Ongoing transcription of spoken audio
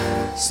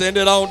Send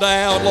it on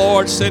down,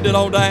 Lord. Send it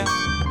on down.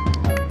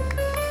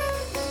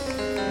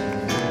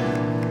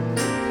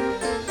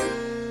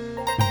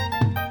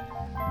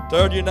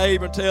 Turn to your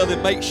neighbor and tell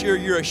them, make sure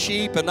you're a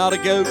sheep and not a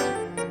goat.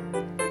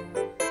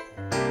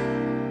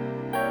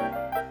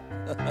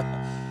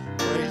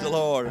 Praise the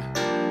Lord.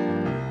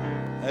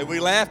 Hey, we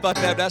laugh about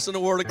that. That's in the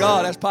Word of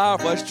God. That's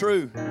powerful. That's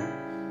true.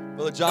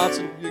 Brother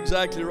Johnson, you're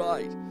exactly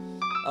right.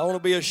 I want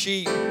to be a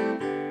sheep.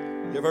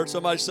 You ever heard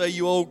somebody say,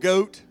 you old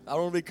goat? I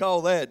don't want to be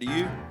called that. Do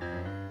you?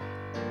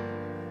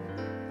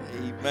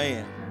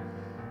 Amen.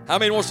 How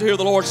many wants to hear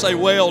the Lord say,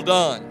 well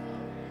done?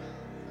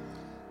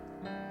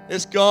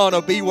 It's going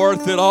to be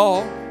worth it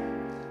all.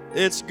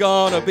 It's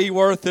going to be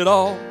worth it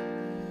all.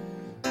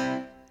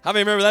 How many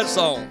remember that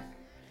song?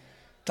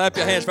 Clap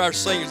your hands for our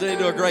singers. They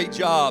do a great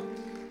job.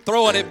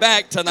 Throwing it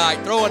back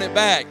tonight. Throwing it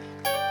back.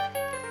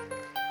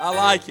 I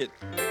like it.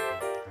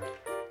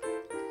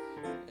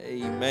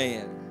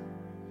 Amen.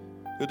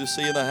 Good to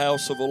see you in the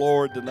house of the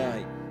Lord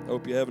tonight.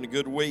 Hope you're having a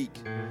good week.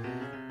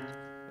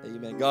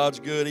 Amen. God's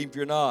good even if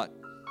you're not.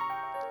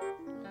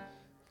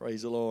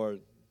 Praise the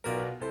Lord.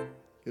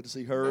 Good to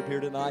see Herb here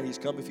tonight. He's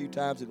come a few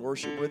times and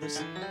worship with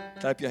us.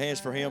 Clap your hands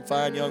for him.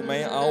 Fine young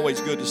man. Always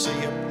good to see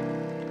him.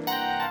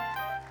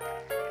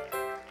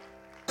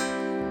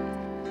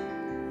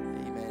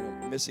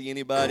 Amen. Missing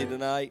anybody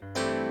tonight?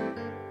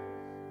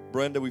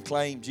 Brenda, we've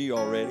claimed you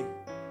already.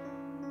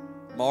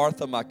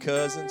 Martha, my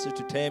cousin,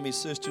 Sister Tammy's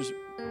sister's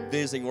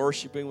visiting,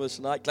 worshiping with us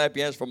tonight. Clap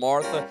your hands for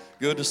Martha.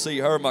 Good to see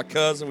her, my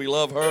cousin. We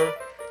love her.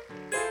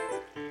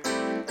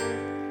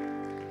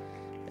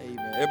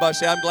 Amen. Everybody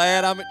say, I'm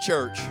glad I'm at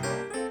church.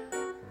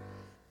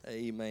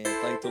 Amen.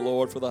 Thank the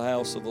Lord for the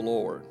house of the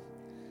Lord.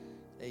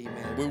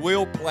 Amen. We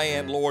will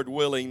plan, Lord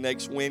willing,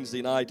 next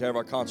Wednesday night to have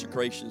our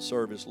consecration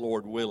service,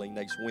 Lord willing,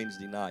 next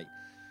Wednesday night.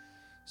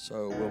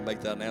 So we'll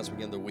make that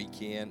announcement in the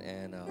weekend,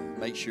 and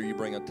make sure you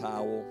bring a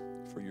towel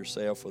for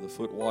yourself for the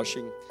foot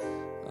washing.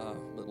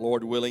 But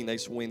Lord willing,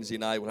 next Wednesday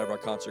night we'll have our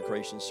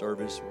consecration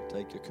service. We'll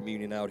take a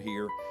communion out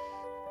here,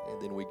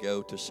 and then we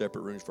go to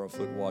separate rooms for our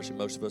foot washing.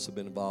 Most of us have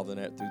been involved in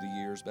that through the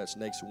years. That's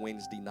next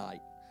Wednesday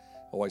night.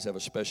 Always have a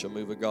special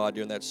move of God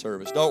during that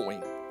service, don't we?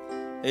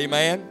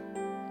 Amen.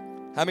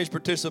 How many's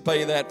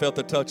participating in that felt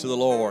the touch of the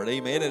Lord?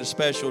 Amen. At a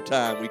special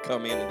time, we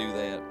come in and do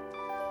that.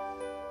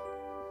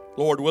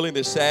 Lord willing,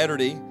 this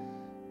Saturday,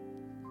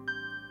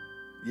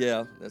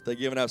 if they're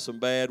giving out some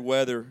bad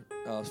weather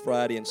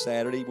Friday and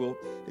Saturday,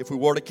 if we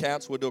were to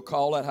cancel, we'll do a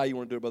call out. How you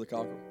want to do it, Brother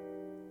Cochran?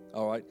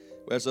 All right.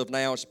 As of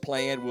now, it's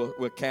planned.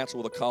 We'll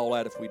cancel with a call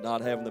out if we're not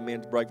having the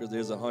men's breakfast.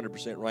 There's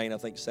 100% rain, I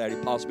think, Saturday,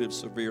 possibly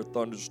severe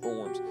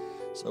thunderstorms.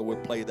 So we'll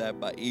play that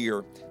by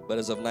ear. But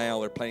as of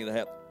now, they're planning to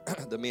have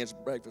the men's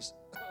breakfast.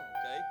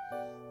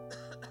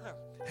 Okay.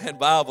 And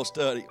Bible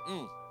study.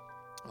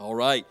 All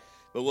right.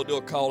 But we'll do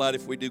a call out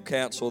if we do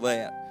cancel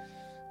that.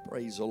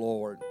 Praise the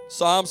Lord.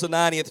 Psalms, the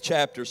 90th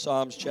chapter.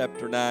 Psalms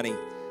chapter 90.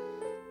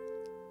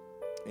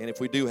 And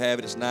if we do have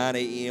it, it's 9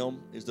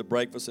 a.m. is the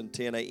breakfast, and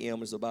 10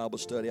 a.m. is the Bible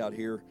study out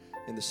here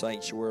in the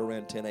sanctuary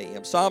around 10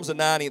 a.m. Psalms, the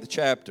 90th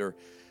chapter.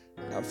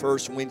 Our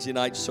first Wednesday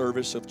night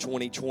service of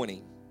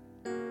 2020.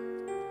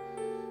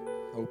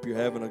 Hope you're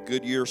having a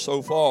good year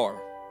so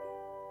far.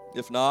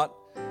 If not,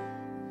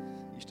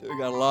 you still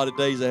got a lot of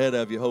days ahead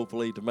of you,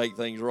 hopefully, to make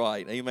things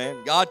right.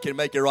 Amen. God can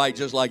make it right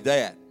just like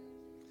that.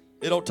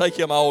 It don't take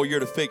him all year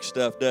to fix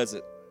stuff, does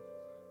it?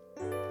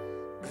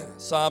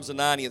 Psalms, the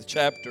 90th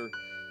chapter.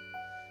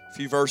 A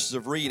few verses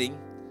of reading.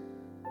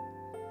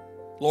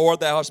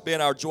 Lord, thou hast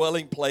been our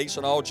dwelling place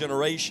in all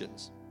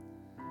generations.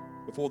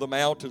 Before the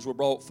mountains were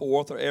brought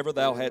forth, or ever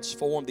thou hadst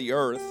formed the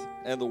earth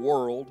and the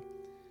world.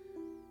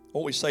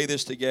 Won't we say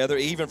this together?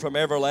 Even from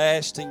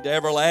everlasting to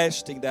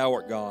everlasting thou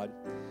art God.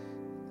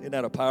 Isn't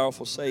that a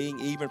powerful saying?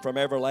 Even from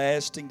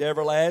everlasting to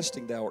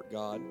everlasting thou art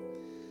God.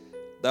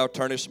 Thou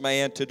turnest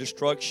man to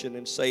destruction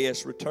and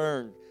sayest,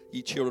 return,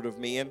 ye children of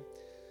men.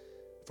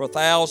 For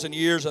 1,000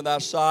 years in thy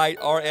sight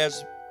are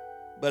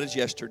but as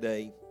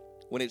yesterday,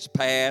 when it's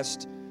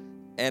past,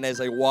 and as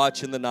a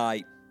watch in the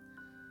night.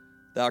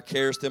 Thou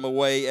carriest them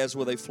away as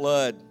with a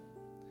flood.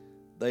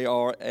 They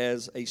are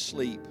as a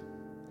sleep.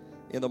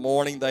 In the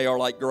morning they are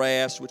like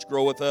grass which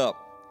groweth up.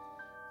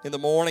 In the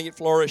morning it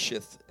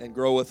flourisheth and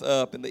groweth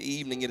up. In the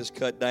evening it is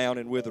cut down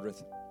and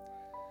withereth.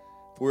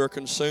 For we are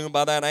consumed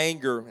by thine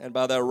anger, and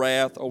by thy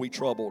wrath are we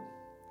troubled.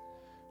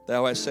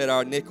 Thou hast set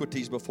our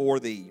iniquities before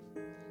thee.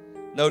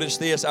 Notice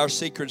this, our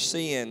secret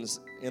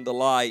sins in the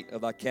light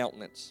of thy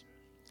countenance.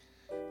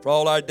 For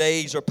all our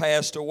days are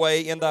passed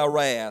away in thy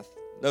wrath.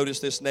 Notice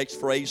this next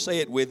phrase. Say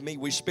it with me.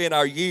 We spend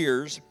our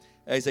years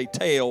as a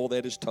tale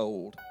that is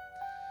told.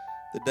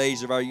 The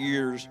days of our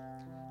years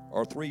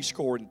are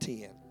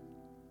 70.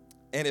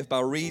 And if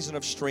by reason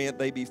of strength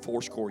they be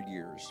 80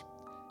 years,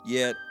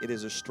 yet it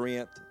is a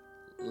strength,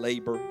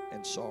 labor,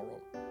 and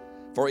sorrow.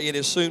 For it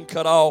is soon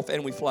cut off,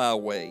 and we fly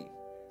away.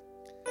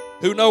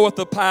 Who knoweth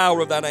the power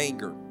of thine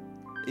anger?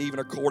 Even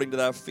according to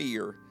thy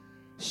fear,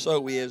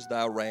 so is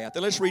thy wrath.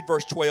 And let's read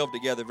verse 12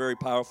 together, very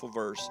powerful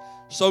verse.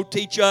 So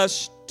teach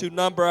us to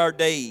number our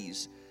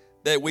days,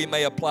 that we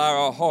may apply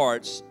our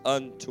hearts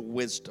unto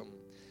wisdom.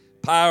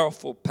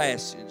 Powerful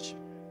passage.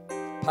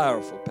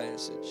 Powerful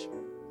passage.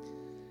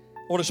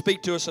 I want to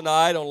speak to us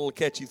tonight on a little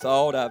catchy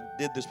thought. I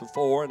did this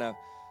before, and I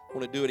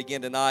want to do it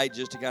again tonight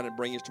just to kind of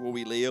bring us to where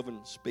we live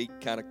and speak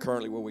kind of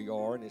currently where we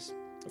are. And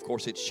of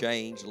course, it's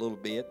changed a little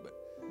bit, but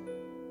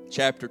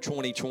chapter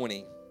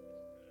 2020.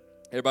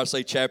 Everybody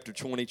say chapter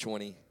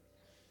 2020.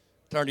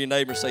 Turn to your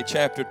neighbor and say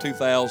chapter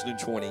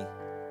 2020.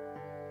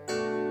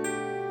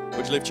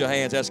 Would you lift your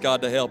hands? Ask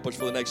God to help us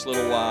for the next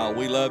little while.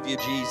 We love you,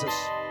 Jesus.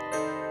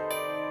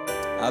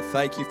 I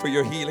thank you for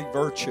your healing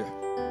virtue.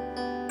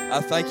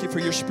 I thank you for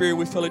your spirit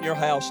we feel in your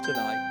house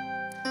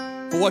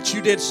tonight. For what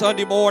you did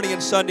Sunday morning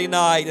and Sunday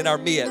night in our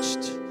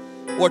midst.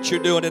 What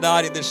you're doing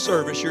tonight in this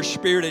service. Your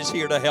spirit is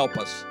here to help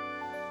us.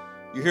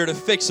 You're here to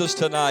fix us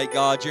tonight,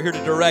 God. You're here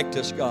to direct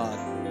us,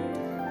 God.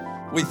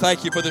 We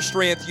thank you for the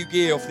strength you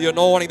give, the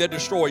anointing that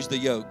destroys the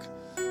yoke,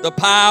 the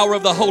power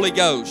of the Holy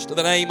Ghost, in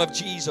the name of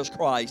Jesus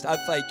Christ. I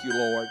thank you,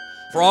 Lord,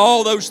 for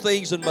all those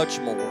things and much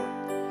more.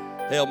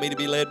 Help me to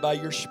be led by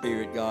your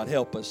Spirit, God.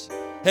 Help us.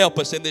 Help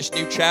us in this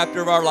new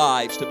chapter of our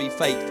lives to be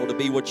faithful, to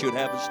be what you'd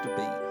have us to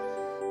be.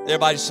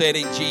 Everybody said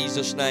in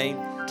Jesus' name.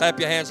 Clap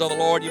your hands on the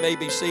Lord. You may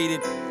be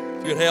seated.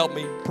 If you'd help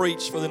me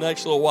preach for the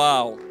next little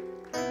while.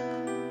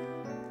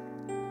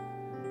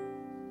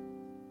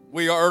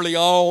 We are early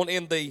on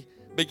in the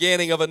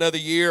beginning of another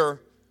year,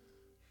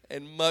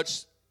 and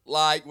much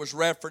like was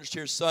referenced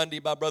here Sunday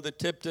by Brother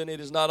Tipton,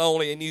 it is not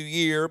only a new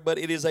year, but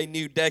it is a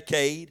new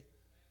decade.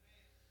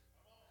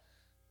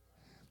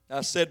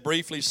 I said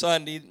briefly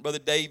Sunday, Brother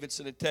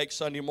Davidson had text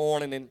Sunday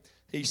morning, and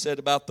he said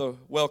about the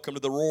welcome to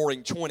the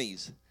roaring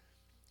 20s.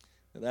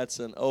 And that's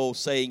an old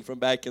saying from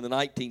back in the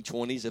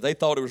 1920s. If they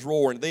thought it was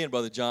roaring then,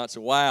 Brother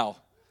Johnson, wow.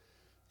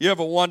 You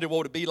ever wonder what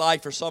it would be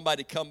like for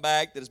somebody to come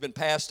back that has been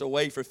passed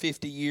away for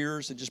 50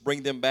 years and just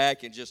bring them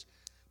back and just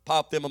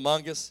pop them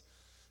among us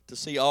to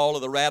see all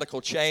of the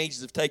radical changes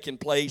that have taken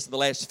place in the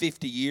last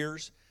 50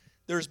 years?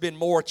 There's been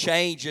more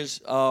changes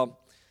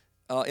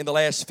in the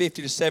last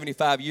 50 to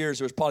 75 years.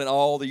 There was probably in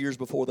all the years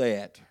before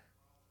that.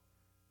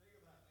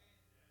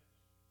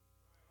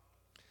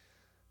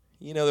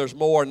 You know, there's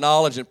more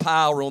knowledge and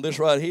power on this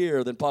right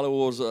here than probably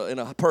was in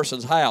a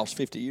person's house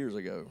 50 years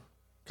ago.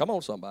 Come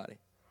on, somebody.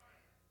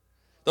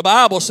 The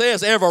Bible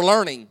says ever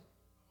learning,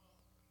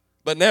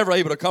 but never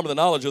able to come to the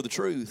knowledge of the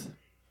truth.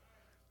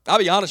 I'll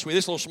be honest with you,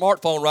 this little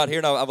smartphone right here,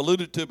 and I've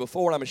alluded to it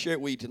before, and I'm going to share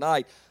it with you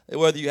tonight,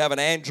 whether you have an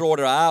Android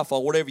or an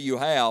iPhone, whatever you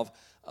have,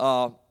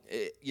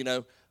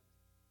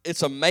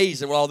 it's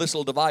amazing what all this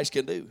little device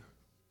can do.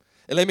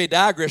 And let me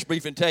digress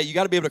briefly and tell you, you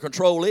got to be able to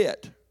control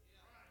it.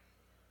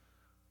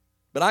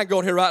 But I can go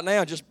in here right now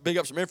and just pick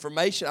up some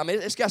information. I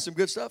mean, it's got some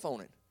good stuff on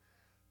it.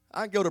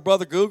 I can go to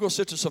Brother Google,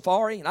 Sister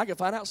Safari, and I can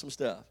find out some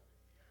stuff.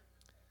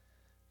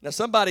 Now,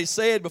 somebody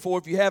said before,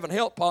 if you having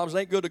health problems, it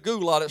ain't good to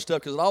Google all that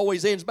stuff because it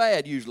always ends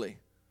bad usually.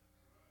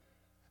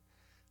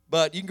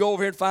 But you can go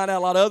over here and find out a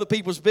lot of other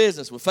people's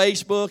business with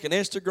Facebook and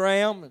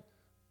Instagram.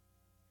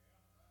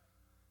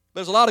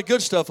 There's a lot of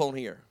good stuff on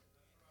here.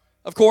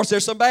 Of course,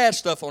 there's some bad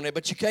stuff on there,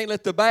 but you can't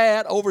let the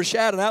bad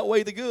overshadow and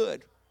outweigh the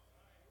good.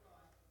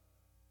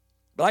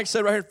 But I can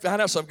sit right here and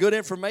find out some good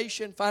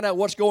information, find out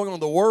what's going on in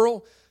the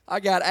world.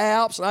 I got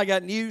apps and I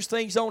got news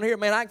things on here.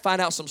 Man, I can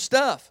find out some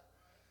stuff.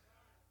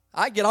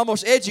 I get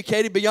almost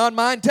educated beyond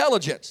my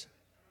intelligence.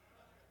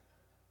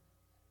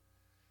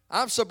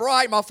 I'm so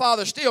bright, my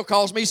father still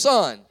calls me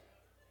son.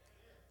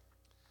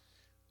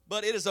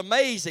 But it is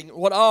amazing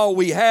what all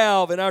we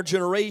have in our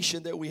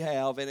generation that we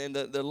have, and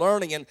the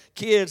learning, and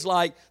kids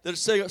like that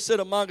sit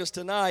among us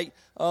tonight,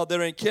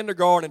 they're in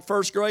kindergarten and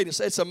first grade, and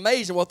it's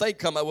amazing what they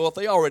come up with, what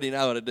they already know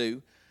how to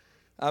do.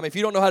 I mean, if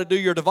you don't know how to do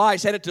your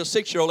device, hand it to a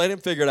 6-year-old, let him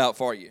figure it out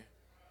for you.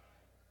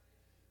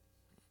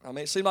 I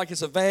mean, it seems like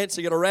it's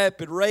advancing at a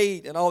rapid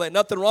rate and all that.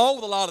 Nothing wrong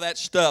with a lot of that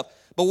stuff.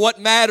 But what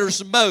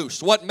matters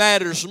most, what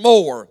matters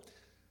more,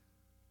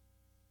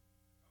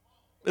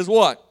 is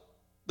what?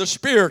 The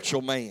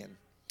spiritual man,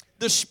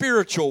 the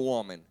spiritual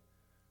woman.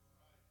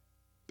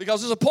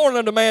 Because it's appointed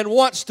unto man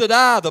once to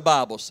die, the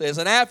Bible says.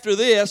 And after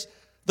this,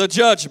 the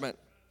judgment.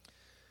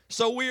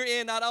 So we're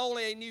in not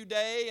only a new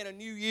day and a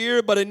new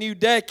year, but a new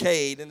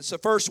decade. And it's the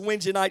first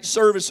Wednesday night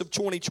service of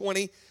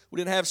 2020. We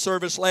didn't have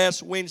service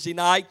last Wednesday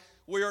night.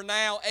 We are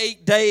now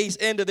 8 days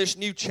into this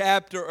new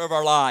chapter of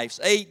our lives.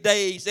 8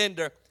 days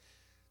into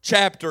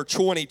chapter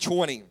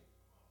 2020.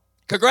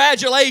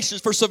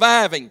 Congratulations for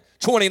surviving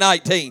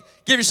 2019.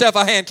 Give yourself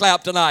a hand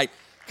clap tonight.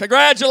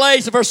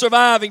 Congratulations for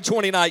surviving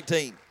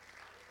 2019.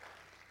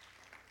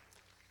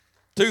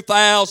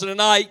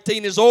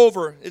 2019 is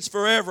over. It's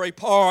forever a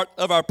part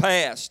of our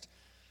past.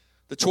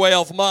 The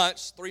 12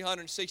 months,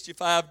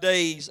 365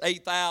 days,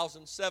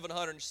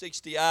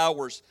 8,760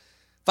 hours,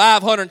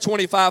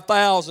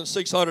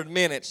 525,600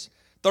 minutes,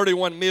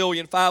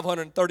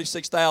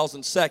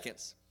 31,536,000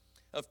 seconds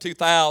of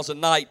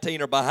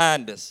 2019 are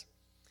behind us.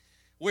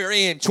 We're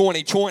in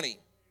 2020.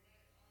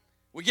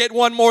 We get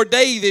one more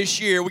day this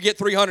year. We get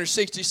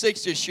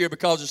 366 this year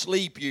because it's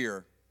leap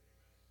year.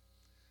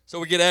 So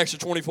we get extra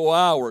 24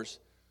 hours.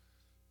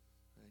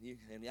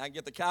 And I can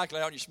get the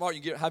calculator out, and you're smart, you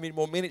get how many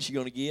more minutes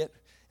you're going to get,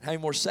 and how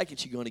many more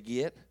seconds you're going to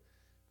get.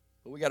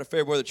 But we got a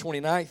February the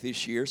 29th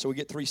this year, so we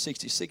get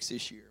 366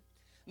 this year.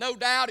 No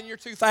doubt in year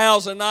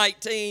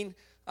 2019,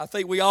 I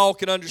think we all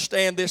can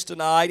understand this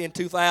tonight. In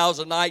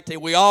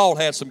 2019, we all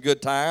had some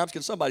good times.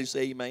 Can somebody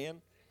say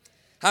amen?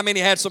 How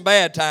many had some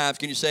bad times?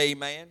 Can you say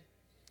amen?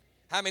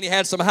 How many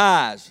had some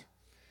highs?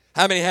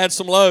 How many had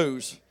some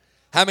lows?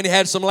 How many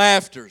had some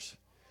laughters?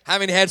 How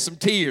many had some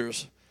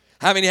tears?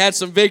 How many had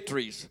some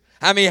victories?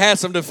 How many had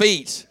some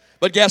defeats?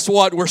 But guess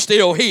what? We're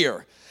still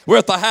here. We're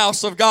at the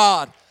house of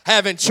God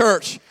having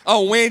church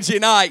on Wednesday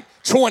night,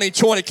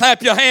 2020.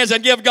 Clap your hands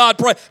and give God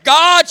praise.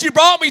 God, you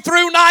brought me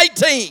through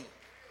 19.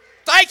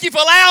 Thank you for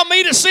allowing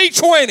me to see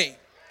 20.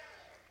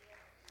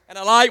 And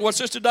I like what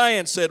Sister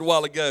Diane said a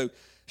while ago.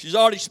 She's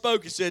already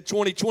spoken, said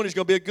 2020 is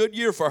going to be a good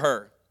year for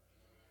her.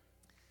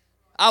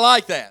 I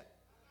like that.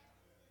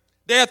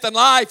 Death and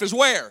life is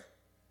where?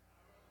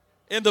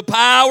 In the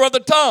power of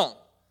the tongue.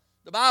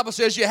 The Bible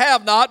says you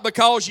have not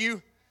because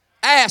you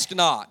ask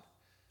not.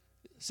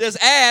 It says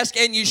ask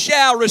and you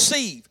shall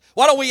receive.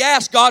 Why don't we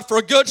ask God for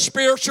a good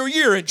spiritual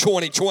year in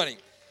 2020?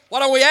 Why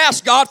don't we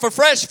ask God for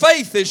fresh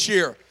faith this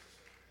year?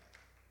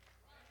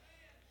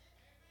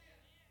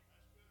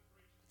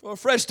 For a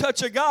fresh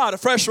touch of God, a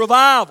fresh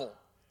revival.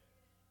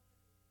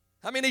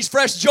 How many needs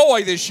fresh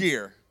joy this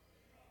year?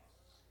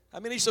 How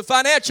many needs some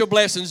financial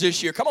blessings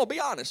this year? Come on, be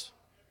honest.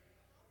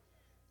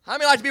 How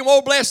many like to be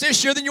more blessed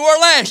this year than you were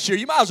last year?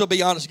 You might as well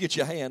be honest and get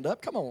your hand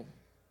up. Come on.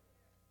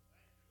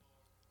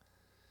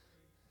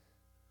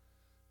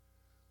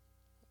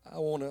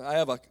 I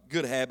have a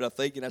good habit, I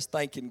think, and that's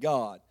thanking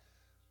God.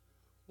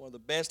 One of the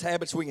best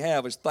habits we can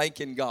have is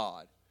thanking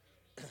God.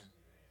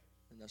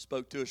 And I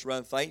spoke to us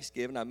around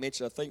Thanksgiving. I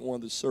mentioned, I think, one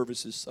of the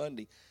services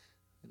Sunday.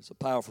 It's a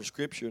powerful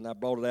scripture, and I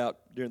brought it out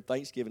during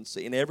Thanksgiving.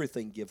 In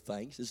everything, give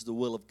thanks. This is the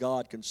will of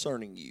God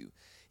concerning you.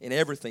 In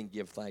everything,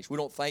 give thanks. We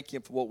don't thank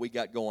Him for what we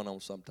got going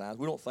on sometimes.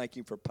 We don't thank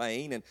Him for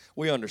pain, and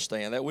we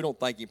understand that. We don't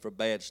thank Him for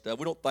bad stuff.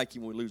 We don't thank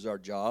Him when we lose our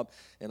job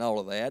and all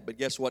of that. But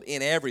guess what?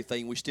 In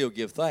everything, we still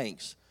give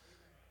thanks.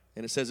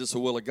 And it says it's the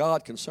will of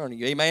God concerning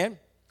you. Amen?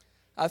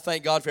 I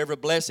thank God for every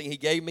blessing He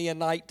gave me in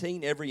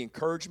 19, every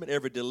encouragement,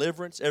 every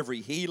deliverance,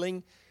 every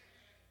healing,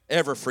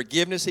 every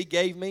forgiveness He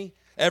gave me,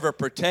 every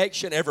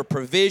protection, every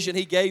provision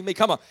He gave me.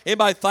 Come on,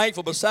 anybody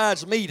thankful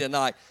besides me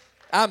tonight?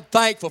 I'm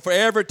thankful for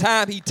every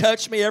time He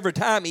touched me, every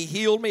time He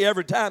healed me,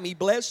 every time He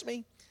blessed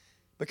me.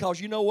 Because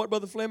you know what,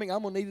 Brother Fleming?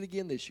 I'm going to need it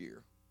again this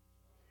year.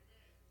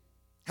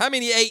 How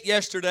many ate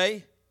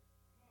yesterday?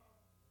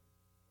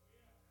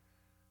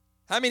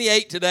 How many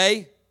ate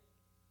today?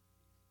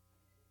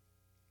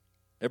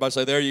 Everybody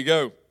say, there you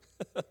go.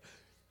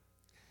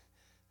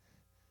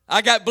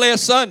 I got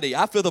blessed Sunday.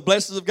 I feel the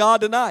blessings of God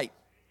tonight.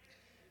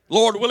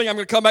 Lord willing, I'm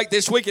going to come back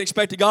this week and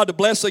expect God to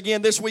bless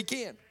again this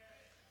weekend.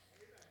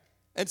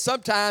 And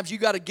sometimes you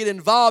got to get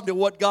involved in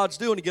what God's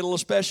doing to get a little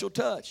special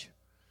touch.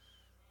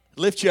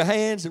 Lift your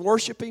hands and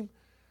worship Him.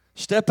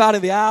 Step out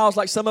of the aisles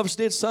like some of us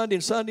did Sunday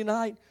and Sunday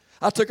night.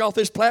 I took off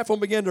this platform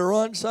and began to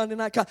run Sunday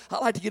night. I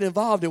like to get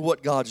involved in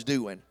what God's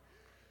doing.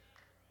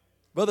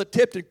 Brother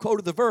Tipton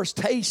quoted the verse,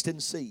 taste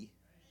and see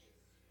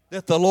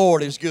that the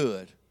Lord is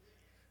good.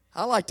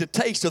 I like to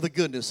taste of the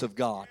goodness of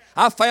God.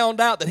 I found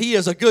out that He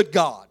is a good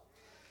God.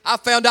 I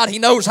found out He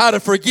knows how to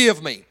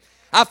forgive me.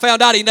 I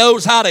found out He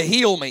knows how to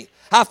heal me.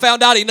 I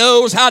found out He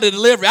knows how to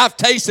deliver. I've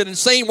tasted and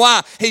seen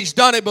why He's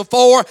done it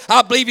before.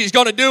 I believe He's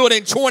going to do it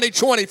in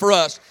 2020 for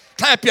us.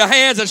 Clap your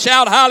hands and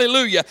shout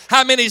hallelujah.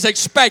 How many's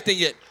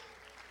expecting it?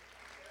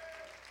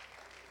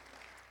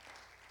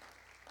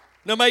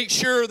 Now make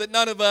sure that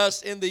none of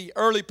us in the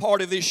early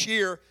part of this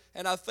year,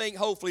 and I think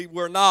hopefully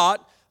we're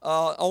not,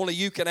 only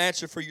you can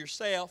answer for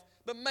yourself,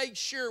 but make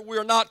sure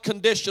we're not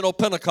conditional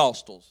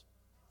Pentecostals.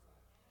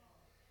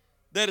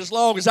 That as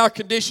long as our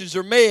conditions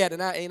are met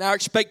and our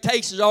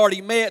expectations are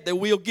already met, that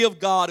we'll give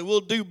God and we'll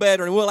do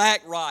better and we'll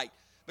act right.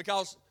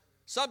 Because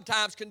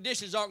sometimes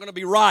conditions aren't going to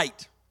be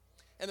right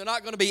and they're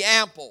not going to be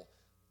ample.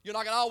 You're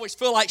not going to always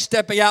feel like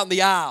stepping out in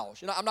the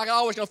aisles. I'm not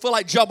always going to feel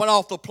like jumping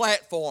off the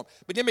platform.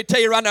 But let me tell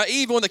you right now,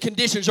 even when the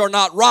conditions are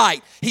not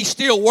right, He's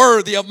still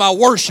worthy of my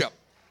worship.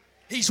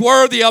 He's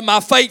worthy of my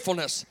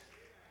faithfulness.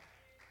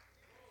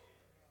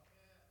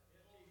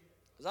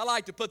 I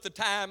like to put the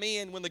time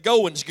in when the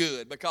going's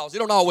good because it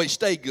don't always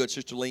stay good,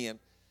 Sister Lynn.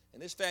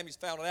 And this family's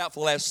found it out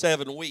for the last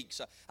 7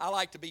 weeks. I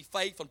like to be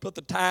faithful and put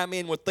the time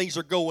in when things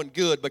are going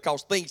good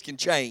because things can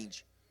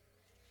change.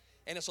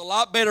 And it's a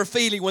lot better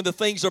feeling when the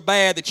things are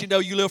bad that you know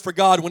you live for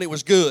God when it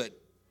was good.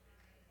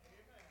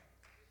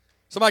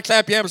 Somebody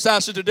clap your hand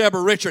beside Sister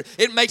Deborah Richard.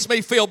 It makes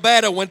me feel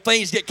better when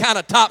things get kind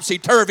of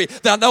topsy-turvy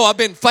that I know I've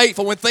been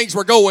faithful when things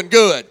were going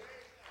good.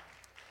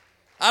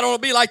 I don't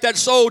want to be like that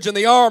soldier in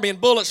the army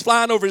and bullets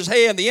flying over his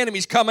head and the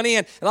enemy's coming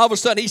in and all of a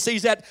sudden he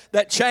sees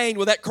that chain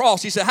with that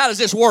cross. He said, how does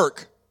this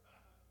work?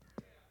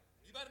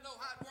 You better know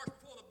how it works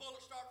before the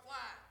bullets start flying.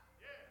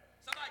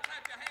 Somebody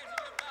clap your hands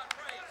and give God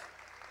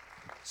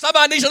praise.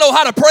 Somebody needs to know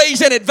how to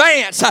praise in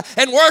advance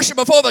and worship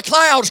before the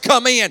clouds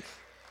come in.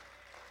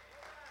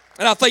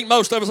 And I think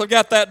most of us have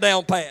got that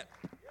down pat.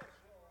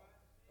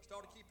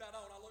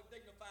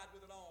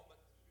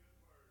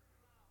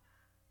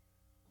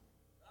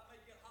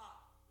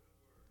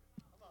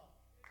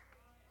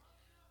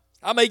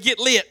 I may get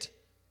lit.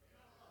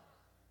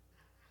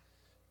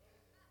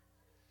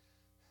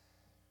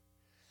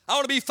 I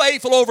want to be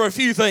faithful over a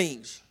few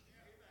things.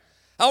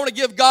 I want to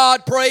give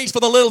God praise for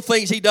the little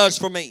things He does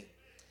for me.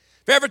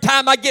 If every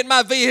time I get in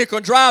my vehicle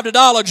and drive to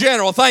Dollar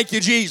General, thank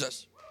you,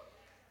 Jesus.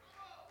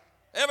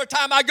 Every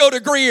time I go to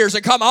Greer's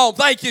and come home,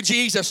 thank you,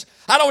 Jesus.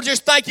 I don't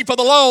just thank you for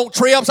the long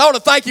trips. I want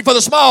to thank you for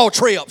the small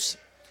trips.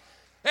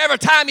 Every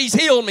time He's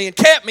healed me and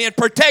kept me and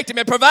protected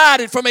me and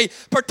provided for me,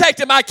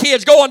 protecting my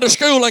kids going to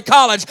school and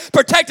college,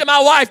 protecting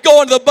my wife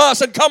going to the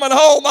bus and coming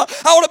home.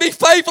 I want to be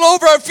faithful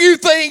over a few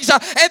things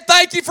and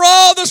thank you for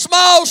all the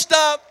small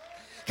stuff.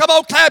 Come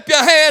on, clap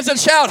your hands and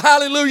shout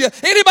hallelujah.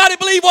 Anybody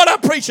believe what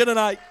I'm preaching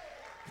tonight?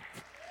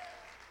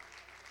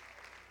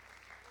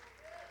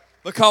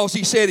 Because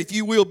He said, if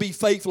you will be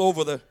faithful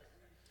over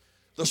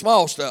the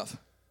small stuff,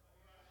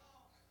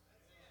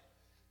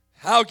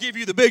 I'll give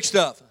you the big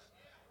stuff.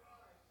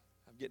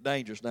 I get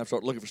dangerous now. I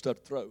start looking for stuff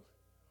to throw.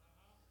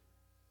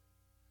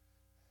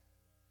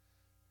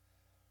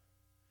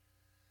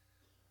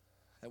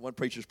 And one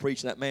preacher was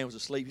preaching, that man was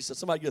asleep. He said,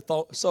 somebody get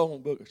a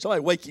song book.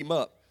 Somebody wake him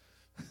up.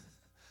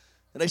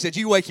 And they said,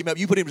 you wake him up,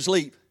 you put him to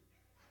sleep.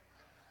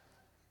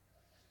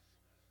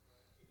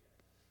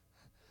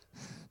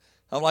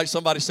 I'm like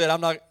somebody said, I'm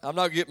not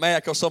going to get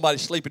mad because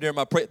somebody's sleeping during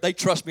my prayer. They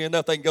trust me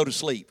enough they can go to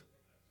sleep.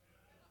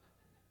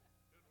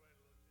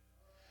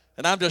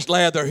 And I'm just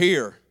glad they're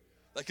here.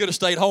 They could have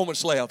stayed home and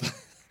slept.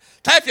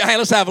 Clap your hands.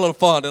 Let's have a little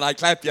fun tonight.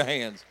 Clap your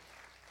hands.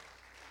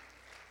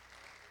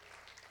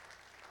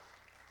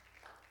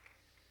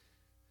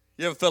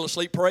 You ever fell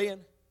asleep praying?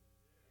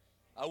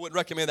 I wouldn't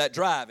recommend that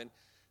driving.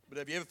 But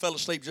have you ever fell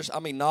asleep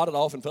nodded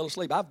off and fell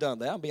asleep? I've done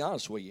that. I'll be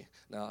honest with you.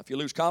 Now, if you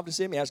lose confidence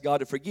in me, ask God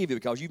to forgive you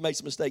because you've made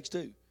some mistakes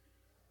too.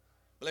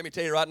 But let me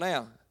tell you right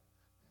now,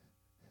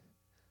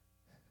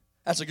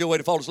 that's a good way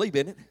to fall asleep,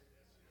 isn't it?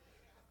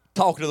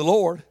 Talking to the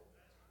Lord.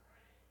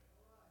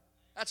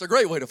 That's a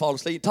great way to fall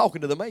asleep,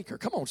 talking to the Maker.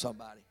 Come on,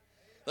 somebody.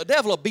 The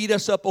devil will beat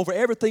us up over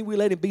everything we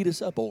let him beat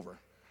us up over.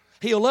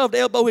 He'll love to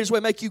elbow his way,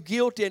 make you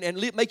guilty,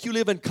 and make you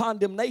live in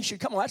condemnation.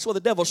 Come on, that's what the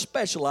devil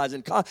specializes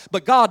in.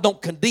 But God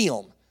don't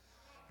condemn.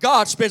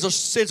 God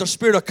sends a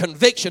spirit of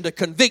conviction to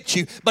convict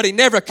you, but He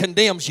never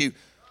condemns you.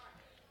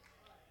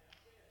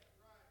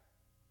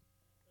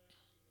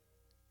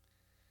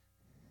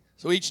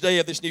 So each day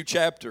of this new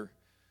chapter,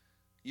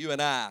 you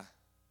and I,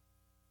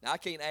 now I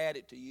can't add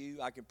it to you.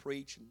 I can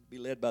preach and be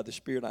led by the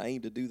Spirit. I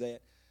aim to do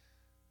that.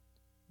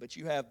 But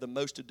you have the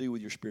most to do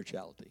with your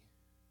spirituality.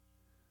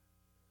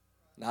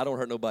 Now, I don't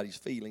hurt nobody's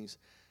feelings.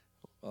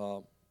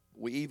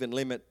 We even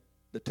limit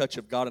the touch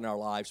of God in our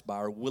lives by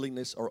our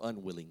willingness or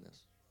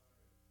unwillingness.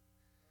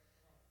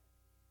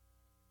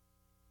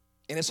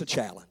 And it's a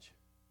challenge.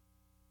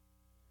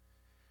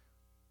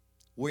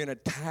 We're in a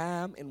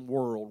time and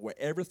world where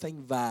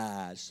everything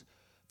vies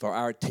for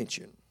our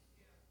attention.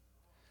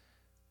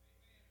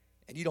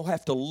 And you don't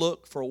have to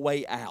look for a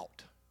way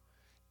out.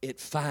 It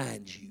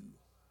finds you.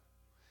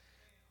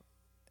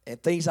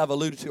 And things I've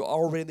alluded to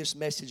already in this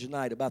message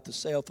tonight about the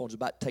cell phones,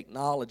 about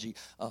technology,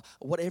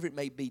 whatever it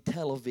may be,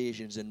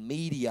 televisions and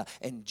media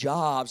and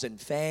jobs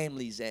and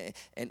families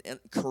and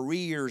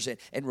careers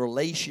and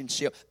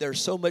relationships.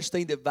 There's so much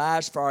thing that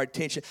vies for our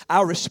attention.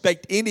 I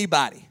respect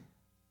anybody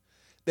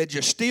that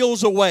just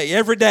steals away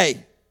every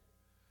day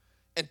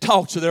and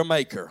talks to their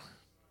Maker.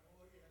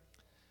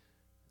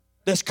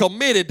 That's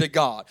committed to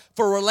God.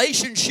 For a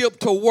relationship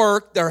to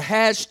work, there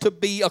has to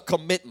be a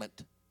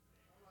commitment.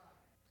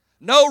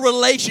 No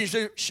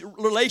relationship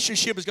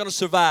is going to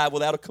survive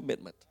without a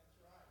commitment.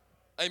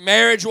 A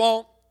marriage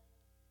won't.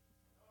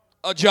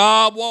 A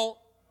job won't.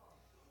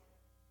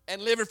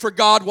 And living for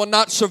God will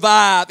not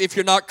survive if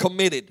you're not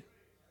committed.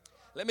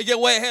 Let me get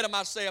way ahead of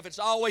myself. It's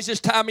always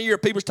this time of year.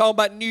 People's talking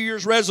about New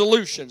Year's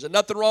resolutions, and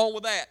nothing wrong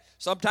with that.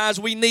 Sometimes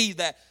we need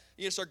that.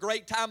 It's a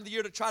great time of the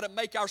year to try to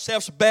make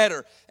ourselves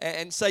better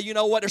and say, you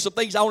know what, there's some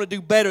things I want to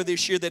do better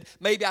this year that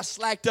maybe I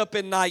slacked up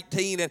in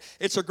 19. And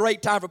it's a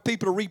great time for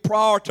people to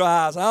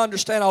reprioritize. I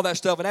understand all that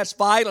stuff, and that's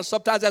vital, and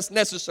sometimes that's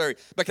necessary.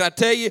 But can I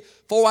tell you,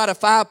 4 out of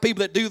 5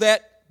 people that do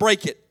that,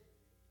 break it.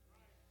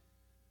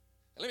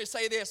 And let me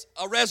say this,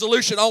 a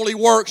resolution only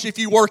works if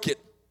you work it.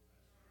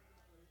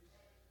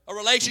 A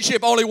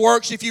relationship only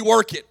works if you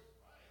work it.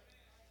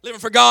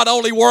 Living for God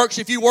only works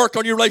if you work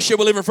on your relationship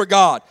with living for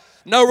God.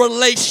 No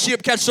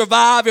relationship can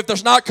survive if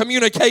there's not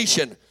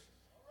communication.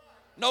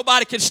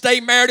 Nobody can stay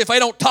married if they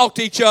don't talk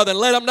to each other and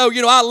let them know,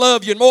 I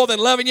love you. And more than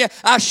loving you,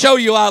 I show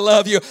you I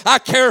love you. I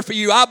care for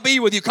you. I'll be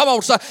with you. Come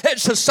on, son.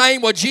 It's the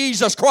same with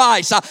Jesus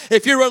Christ.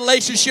 If your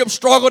relationship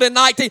struggled in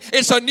 19,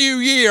 it's a new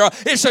year.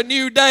 It's a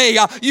new day.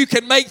 You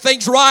can make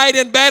things right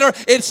and better.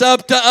 It's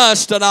up to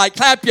us tonight.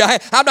 Clap your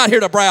hands. I'm not here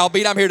to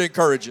browbeat. I'm here to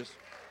encourage us.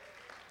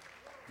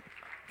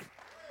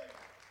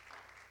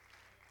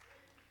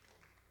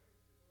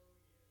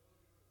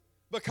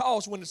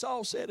 Because when it's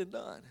all said and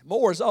done,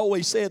 more is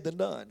always said than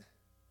done.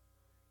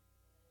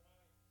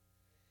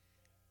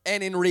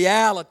 And in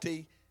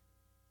reality,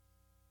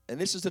 and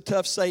this is the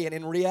tough saying,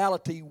 in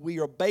reality, we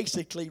are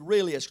basically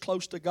really as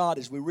close to God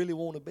as we really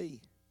want to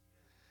be.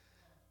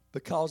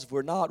 Because if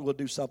we're not, we'll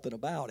do something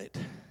about it.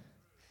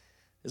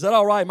 Is that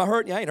all right? Am I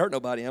hurting you? I ain't hurt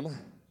nobody, am I?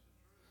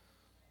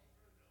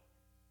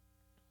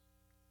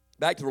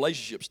 Back to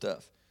relationship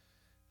stuff.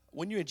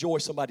 When you enjoy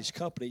somebody's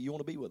company, you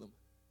want to be with them.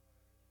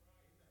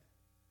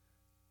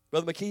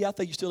 Brother McKee, I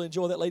think you still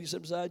enjoy that lady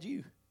sitting beside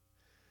you.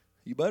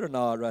 You better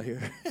nod right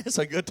here. It's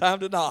a good time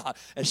to nod.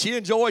 And she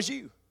enjoys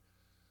you.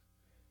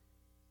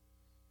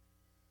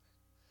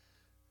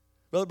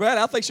 Brother Brad,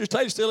 I think Sister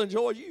Taylor still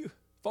enjoys you, as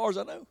far as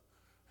I know.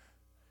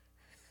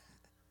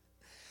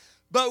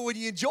 But when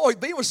you enjoy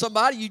being with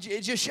somebody,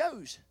 it just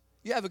shows.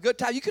 You have a good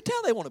time. You can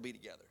tell they want to be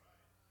together.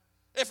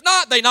 If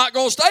not, they're not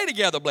going to stay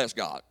together, bless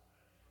God.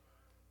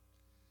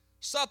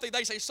 Something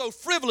they say so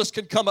frivolous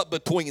can come up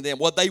between them.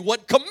 Well, they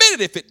weren't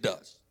committed if it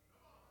does.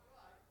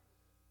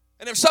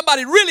 And if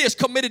somebody really is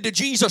committed to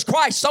Jesus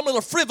Christ, some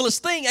little frivolous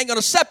thing ain't going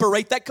to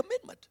separate that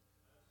commitment.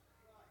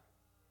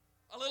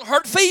 A little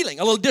hurt feeling,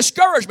 a little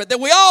discouragement that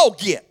we all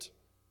get.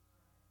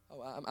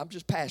 Oh, I'm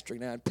just pastoring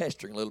now and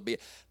pestering a little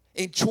bit.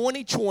 In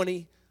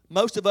 2020,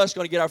 most of us are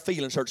going to get our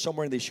feelings hurt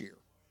somewhere in this year.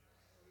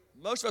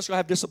 Most of us are going to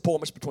have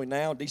disappointments between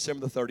now and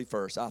December the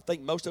 31st. I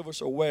think most of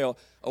us are well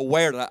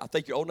aware that I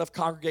think you're old enough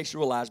congregation to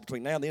realize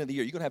between now and the end of the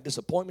year, you're going to have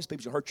disappointments.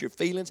 People's going to hurt your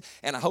feelings,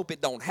 and I hope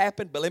it don't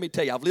happen. But let me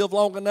tell you, I've lived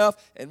long enough,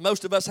 and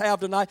most of us have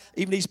tonight.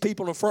 Even these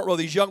people in the front row,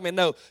 these young men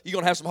know you're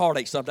going to have some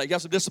heartaches someday. You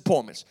got some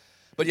disappointments.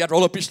 But you have to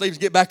roll up your sleeves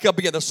and get back up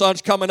again. The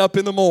sun's coming up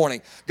in the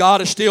morning. God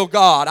is still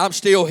God. I'm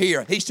still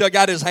here. He still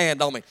got his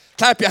hand on me.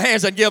 Clap your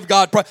hands and give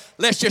God praise.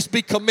 Let's just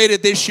be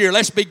committed this year.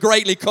 Let's be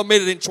greatly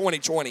committed in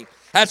 2020.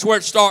 That's where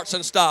it starts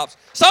and stops.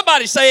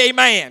 Somebody say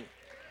amen.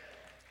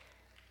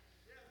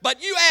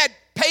 But you add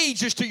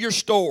pages to your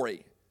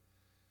story.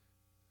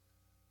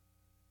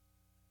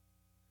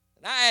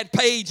 And I add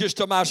pages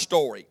to my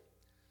story.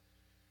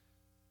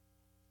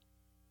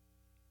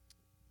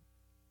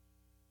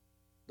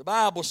 The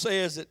Bible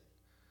says that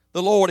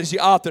the Lord is the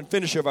author and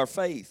finisher of our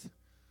faith.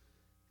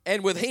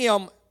 And with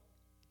him,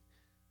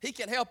 he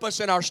can help us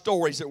in our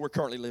stories that we're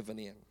currently living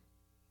in.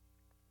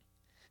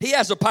 He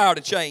has the power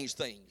to change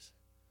things.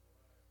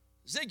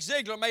 Zig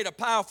Ziglar made a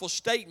powerful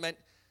statement.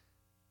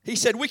 He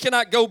said, we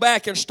cannot go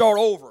back and start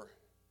over,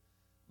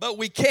 but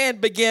we can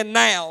begin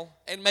now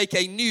and make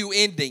a new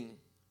ending.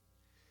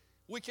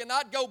 We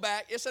cannot go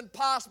back. It's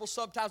impossible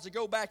sometimes to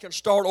go back and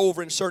start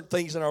over in certain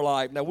things in our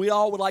life. Now, we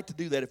all would like to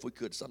do that if we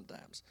could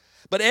sometimes.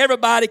 But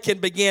everybody can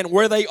begin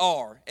where they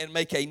are and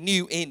make a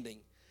new ending.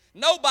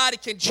 Nobody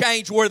can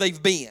change where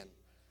they've been,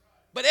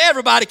 but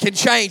everybody can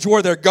change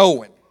where they're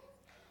going.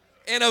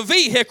 In a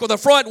vehicle, the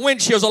front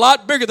windshield is a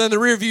lot bigger than the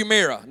rearview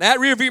mirror. Now, that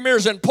rearview mirror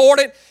is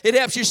important. It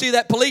helps you see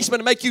that policeman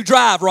to make you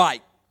drive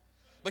right.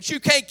 But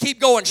you can't keep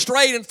going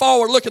straight and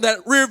forward looking at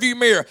that rearview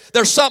mirror.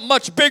 There's something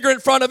much bigger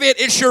in front of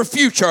it. It's your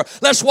future.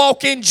 Let's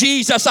walk in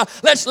Jesus.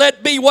 Let's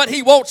let be what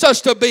he wants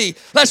us to be.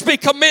 Let's be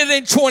committed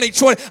in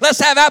 2020. Let's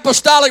have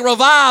apostolic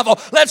revival.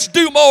 Let's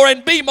do more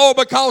and be more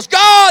because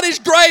God is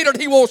greater and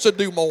he wants to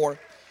do more.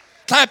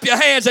 Clap your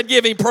hands and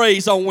give him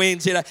praise on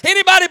Wednesday night.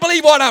 Anybody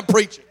believe what I'm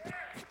preaching?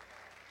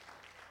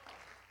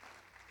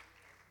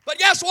 But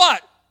guess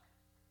what?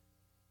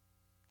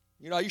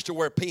 You know, I used to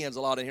wear pins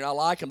a lot in here. I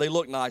like them. They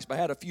look nice, but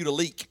I had a few to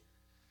leak.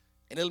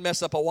 And it'll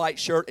mess up a white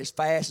shirt as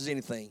fast as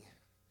anything.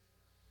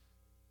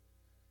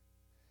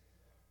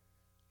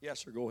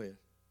 Yes, sir, go ahead.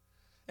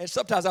 And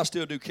sometimes I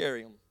still do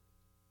carry them.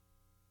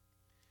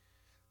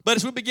 But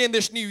as we begin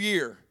this new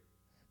year,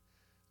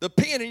 the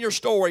pen in your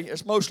story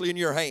is mostly in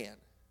your hand.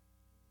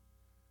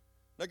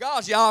 Now,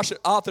 God's the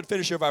author and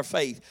finisher of our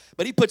faith,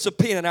 but he puts a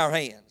pen in our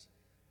hands.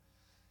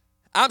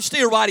 I'm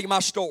still writing my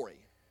story.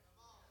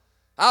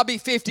 I'll be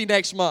 50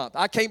 next month.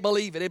 I can't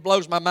believe it. It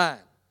blows my mind.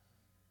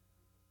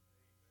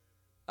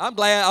 I'm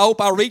glad. I hope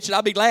I reach it.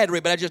 I'll be glad to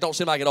read, but I just don't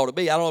seem like it ought to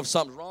be. I don't know if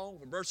something's wrong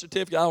with the birth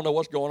certificate. I don't know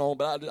what's going on,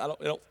 but I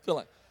don't feel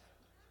like.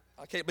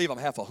 I can't believe I'm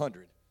half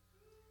 100.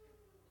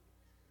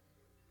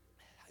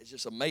 It's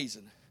just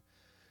amazing.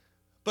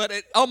 But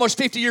at almost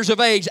 50 years of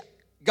age,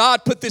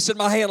 God put this in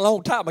my hand a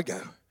long time ago.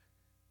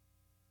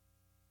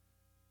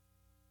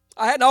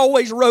 I hadn't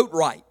always wrote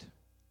right.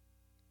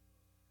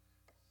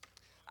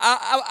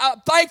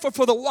 I'm thankful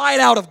for the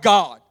whiteout of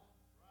God.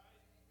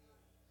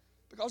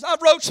 Because I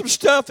wrote some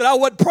stuff that I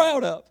wasn't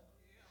proud of.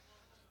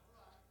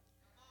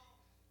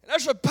 And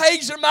there's some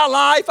pages in my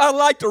life I'd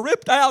like to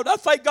rip out. I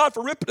thank God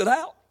for ripping it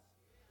out.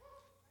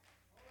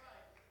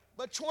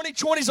 But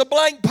 2020 is a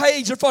blank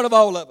page in front of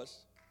all of us.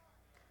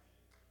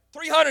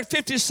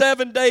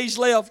 357 days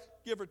left,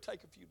 give or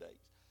take a few days.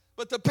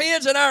 But the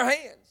pen's in our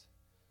hands.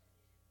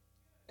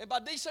 And by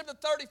December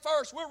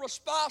 31st, we're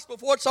responsible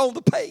for what's on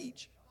the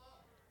page.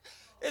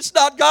 It's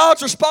not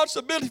God's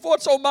responsibility for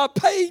what's on my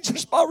page.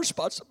 It's my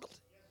responsibility.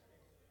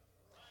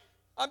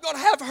 I'm going to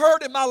have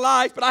hurt in my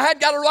life, but I hadn't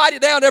got to write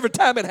it down every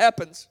time it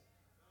happens.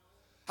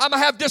 I'm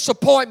going to have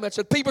disappointments,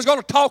 and people's going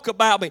to talk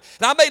about me.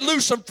 And I may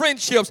lose some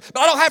friendships,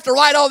 but I don't have to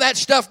write all that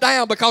stuff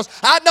down because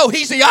I know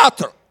he's the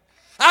author.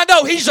 I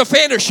know He's a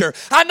finisher.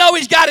 I know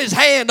He's got His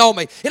hand on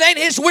me. It ain't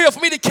His will for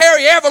me to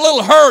carry every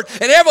little hurt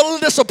and every little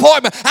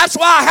disappointment. That's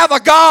why I have a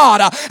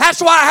God.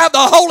 That's why I have the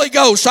Holy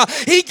Ghost.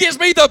 He gives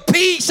me the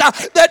peace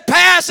that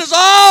passes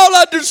all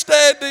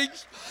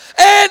understandings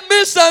and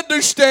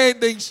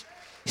misunderstandings.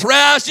 So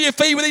rise to your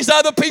feet with these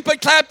other people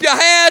and clap your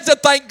hands and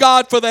thank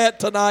God for that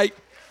tonight.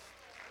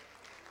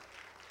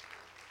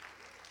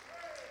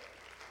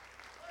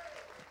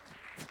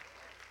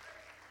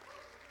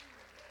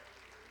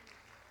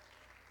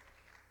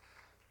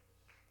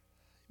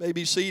 You may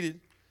be seated.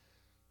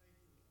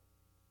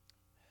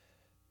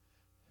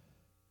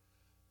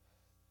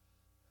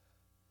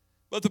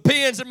 But the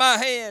pen's in my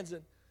hands,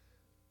 and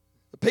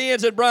the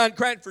pen's in Brian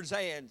Cranford's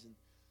hands, and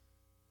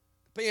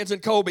the pen's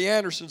in Colby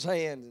Anderson's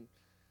hands, and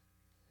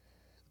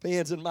the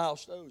pen's in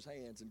Miles Stowe's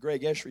hands, and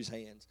Greg Eshery's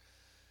hands,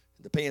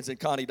 and the pen's in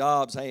Connie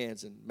Dobbs'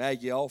 hands, and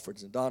Maggie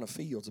Alford's, and Donna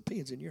Fields. The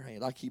pen's in your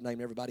hand. I keep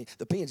naming everybody.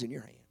 The pen's in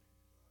your hand.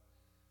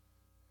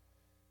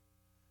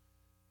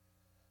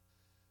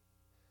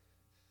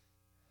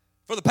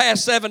 For the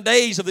past 7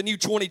 days of the new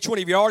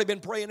 2020, have you already been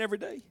praying every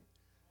day?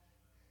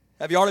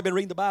 Have you already been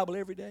reading the Bible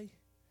every day?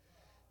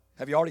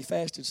 Have you already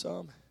fasted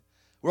some?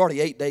 We're already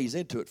 8 days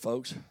into it,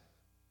 folks.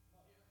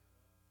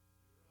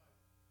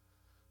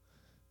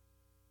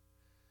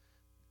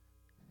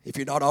 If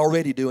you're not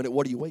already doing it,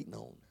 what are you waiting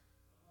on?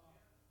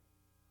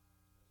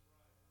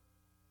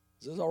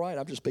 Is this all right?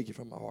 I'm just speaking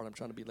from my heart. I'm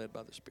trying to be led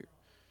by the Spirit.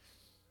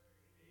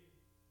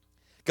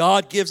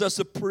 God gives us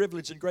the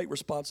privilege and great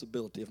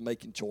responsibility of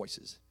making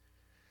choices.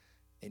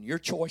 And your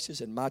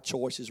choices and my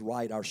choices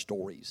write our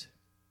stories.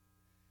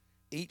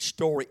 Each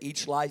story,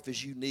 each life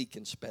is unique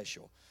and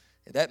special.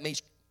 And that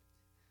means,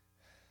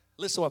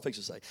 listen to what I'm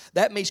fixing to say.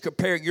 That means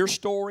comparing your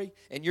story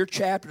and your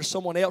chapter to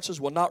someone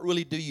else's will not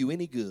really do you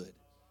any good.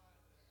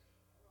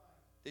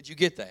 Did you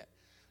get that?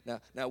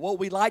 Now what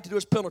we like to do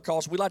as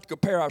Pentecostals, we like to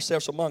compare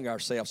ourselves among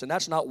ourselves, and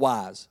that's not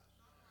wise.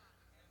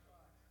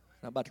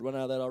 I'm about to run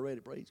out of that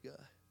already, praise God.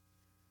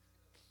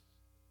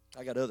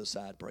 I got the other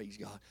side, praise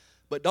God.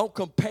 But don't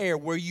compare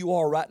where you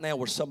are right now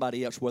with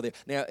somebody else.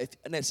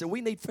 So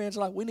we need friends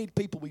like we need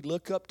people we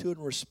look up to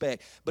and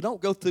respect. But don't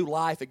go through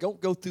life and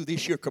don't go through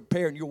this year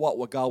comparing your walk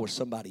with God with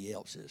somebody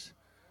else's.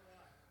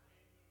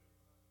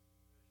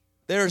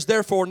 There is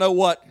therefore no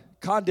what?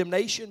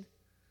 Condemnation.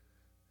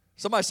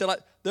 Somebody said,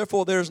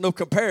 therefore there is no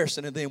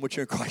comparison in them which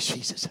are in Christ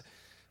Jesus.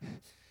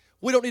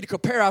 We don't need to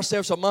compare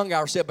ourselves among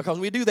ourselves, because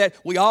when we do that,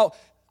 I'm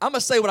going to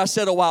say what I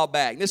said a while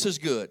back. This is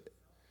good.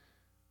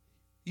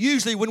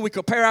 Usually when we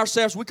compare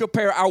ourselves, we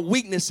compare our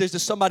weaknesses to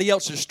somebody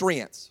else's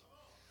strengths.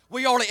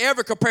 We only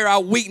ever compare our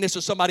weakness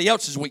to somebody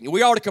else's weakness.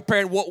 We already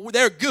comparing what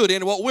they're good in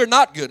and what we're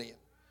not good in.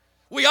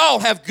 We all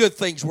have good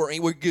things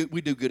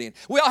we do good in.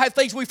 We all have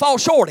things we fall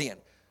short in.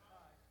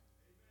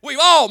 We've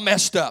all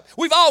messed up.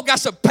 We've all got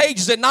some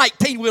pages in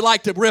 19 we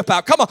like to rip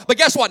out. Come on, but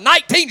guess what?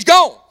 19's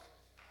gone.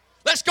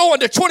 Let's go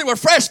into 20 with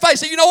fresh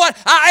face. And you know what?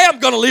 I am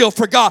going to live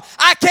for God.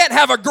 I can't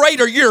have a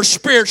greater year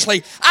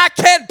spiritually. I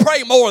can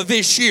pray more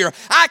this year.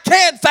 I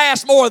can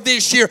fast more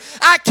this year.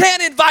 I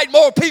can invite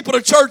more people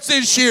to church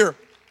this year.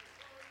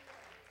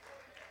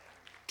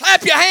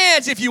 Clap your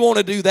hands if you want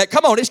to do that.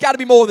 Come on, it's got to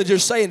be more than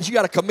just saying it. You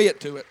got to commit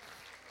to it.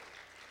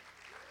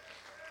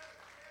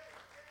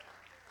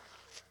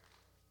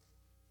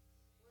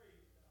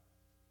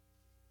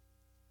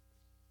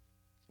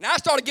 Now, I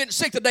started getting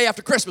sick the day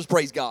after Christmas,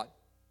 praise God.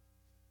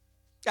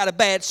 Got a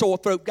bad sore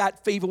throat,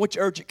 got fever, went to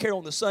urgent care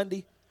on the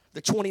Sunday,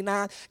 the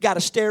 29th, got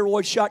a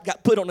steroid shot,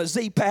 got put on a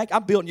Z-Pack.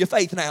 I'm building your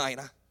faith now, ain't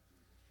I?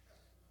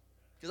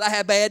 Because I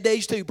have bad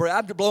days too, bro.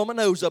 I'm blowing my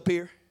nose up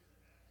here.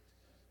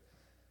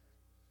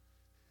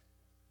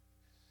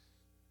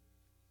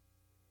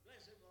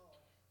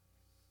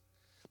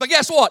 But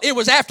guess what? It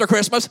was after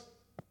Christmas.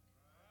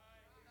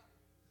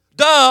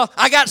 Duh,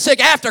 I got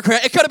sick after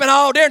Christmas. It could have been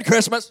all during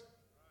Christmas.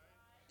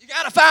 You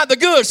got to find the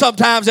good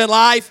sometimes in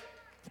life.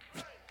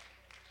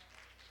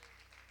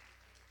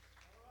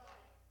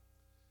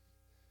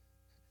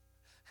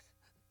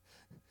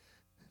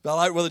 But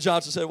like Brother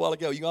Johnson said a while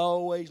ago, you can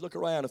always look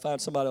around and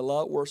find somebody a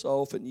lot worse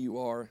off than you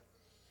are.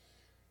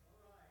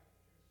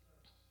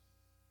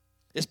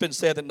 It's been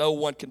said that no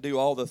one can do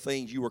all the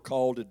things you were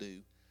called to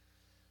do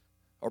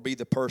or be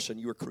the person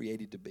you were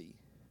created to be.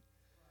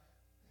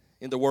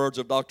 In the words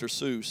of Dr.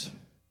 Seuss,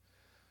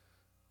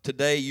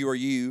 today you are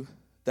you,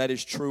 that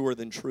is truer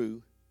than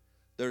true.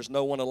 There's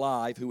no one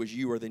alive who is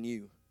youer than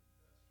you.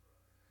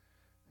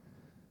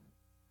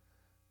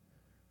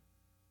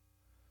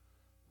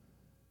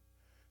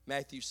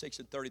 Matthew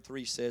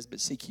 6:33 says, but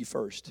seek ye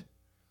first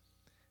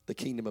the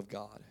kingdom of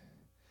God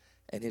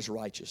and his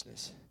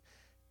righteousness,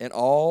 and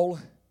all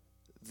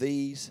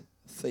these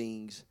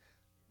things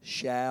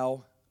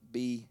shall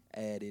be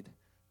added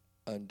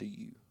unto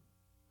you.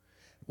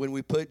 When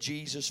we put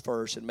Jesus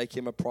first and make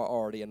him a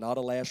priority and not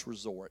a last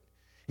resort,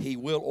 he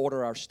will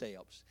order our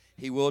steps.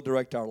 He will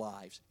direct our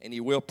lives, and he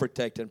will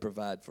protect and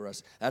provide for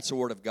us. That's the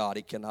word of God.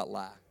 He cannot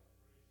lie.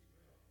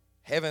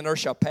 Heaven and earth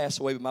shall pass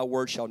away, but my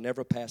word shall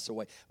never pass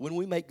away. When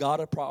we make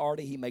God a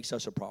priority, he makes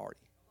us a priority.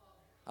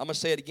 I'm going to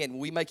say it again. When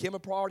we make Him a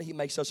priority, He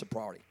makes us a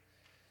priority.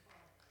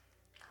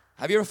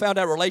 Have you ever found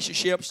out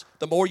relationships,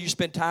 the more you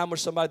spend time with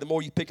somebody, the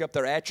more you pick up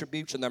their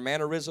attributes and their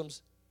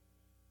mannerisms?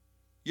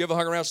 You ever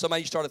hung around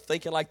somebody, you started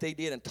thinking like they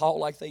did and talk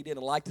like they did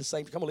and like the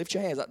same? Come on, lift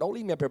your hands. Don't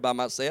leave me up here by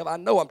myself. I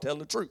know I'm telling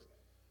the truth.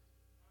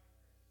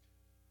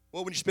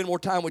 Well, when you spend more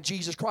time with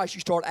Jesus Christ,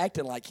 you start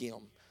acting like Him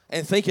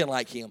and thinking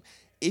like Him.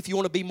 If you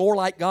want to be more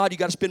like God, you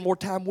got to spend more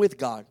time with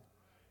God.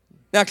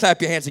 Now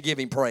clap your hands and give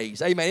Him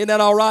praise. Amen. Isn't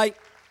that all right?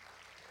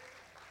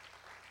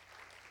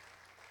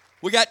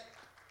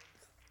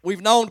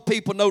 We've known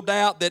people, no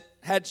doubt, that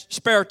had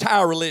spare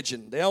tire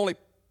religion. They only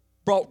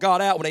brought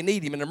God out when they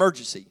need Him in an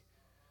emergency.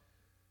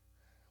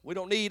 We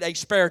don't need a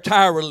spare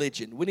tire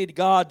religion. We need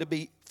God to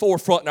be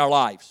forefront in our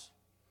lives.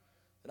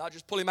 And I'll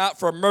just pull Him out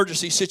for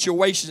emergency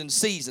situations and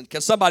seasons. Can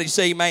somebody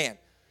say amen?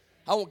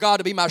 I want God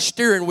to be my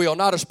steering wheel,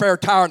 not a spare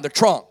tire in the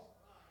trunk.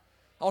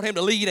 I want Him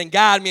to lead and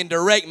guide me and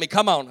direct me.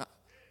 Come on.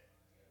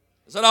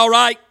 Is that all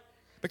right?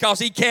 Because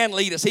He can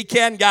lead us. He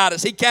can guide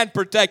us. He can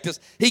protect us.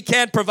 He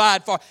can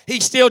provide for us.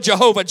 He's still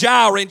Jehovah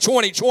Jireh in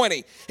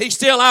 2020. He's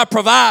still our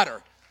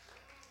provider.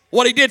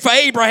 What He did for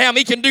Abraham,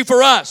 He can do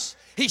for us.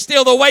 He's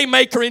still the way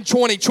maker in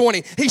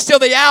 2020. He's still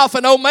the Alpha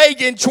and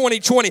Omega in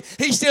 2020.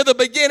 He's still the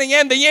beginning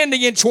and the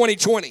ending in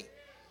 2020.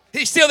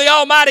 He's still the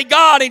Almighty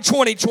God in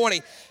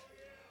 2020.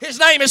 His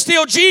name is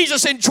still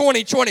Jesus in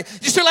 2020.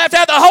 You still have to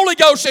have the Holy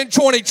Ghost in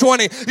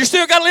 2020. You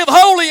still got to live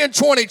holy in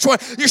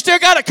 2020. You still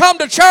got to come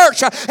to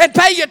church and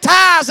pay your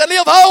tithes and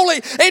live holy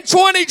in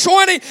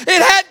 2020.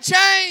 It hadn't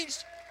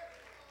changed.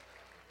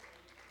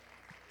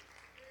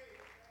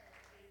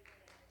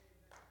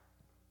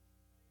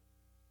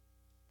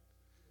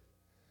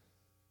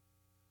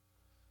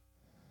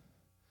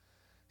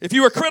 If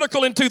you were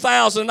critical in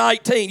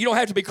 2019, you don't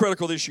have to be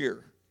critical this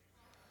year.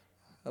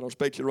 I don't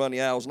expect you to run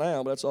the aisles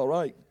now, but that's all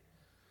right.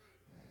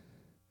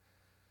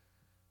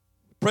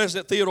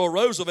 President Theodore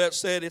Roosevelt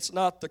said it's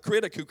not the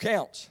critic who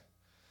counts,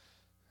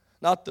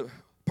 not the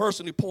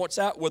person who points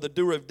out where the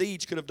doer of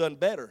deeds could have done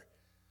better.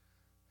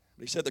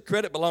 He said the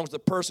credit belongs to the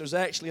person who's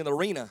actually in the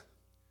arena,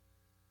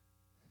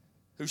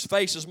 whose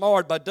face is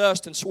marred by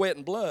dust and sweat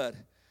and blood,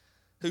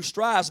 who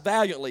strives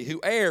valiantly, who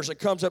errs and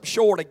comes up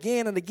short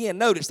again and again.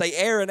 Notice, they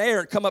err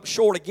and come up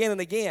short again and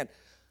again.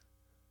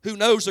 Who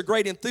knows the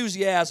great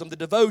enthusiasm, the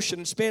devotion,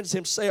 and spends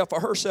himself or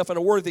herself in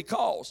a worthy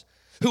cause.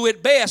 Who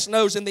at best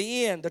knows in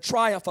the end the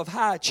triumph of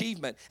high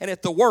achievement, and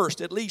at the worst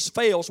at least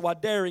fails while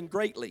daring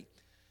greatly.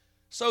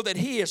 So that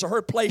his or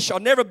her place shall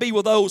never be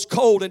with those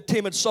cold and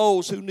timid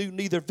souls who knew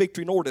neither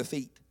victory nor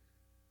defeat.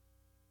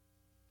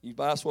 You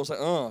might as well say,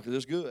 because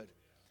it's good.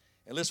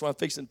 And listen what I'm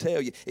fixing to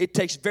tell you. It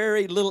takes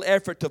very little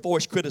effort to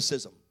voice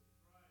criticism.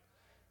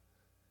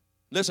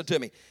 Listen to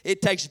me.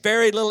 It takes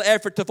very little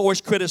effort to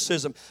voice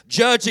criticism.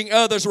 Judging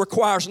others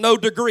requires no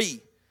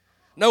degree,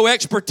 no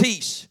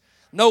expertise,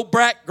 no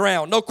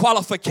background, no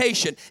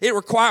qualification. It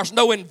requires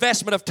no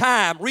investment of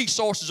time,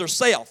 resources, or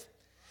self.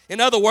 In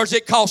other words,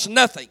 it costs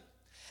nothing.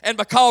 And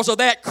because of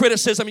that,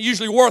 criticism is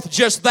usually worth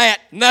just that,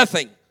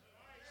 nothing.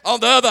 On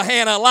the other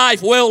hand, a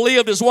life well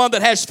lived is one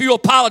that has few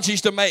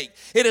apologies to make.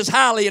 It is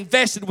highly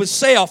invested with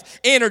self,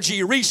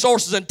 energy,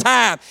 resources, and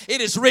time. It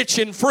is rich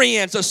in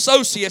friends,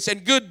 associates,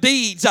 and good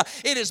deeds.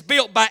 It is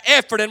built by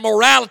effort and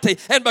morality.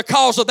 And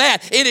because of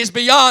that, it is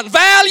beyond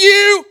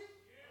value.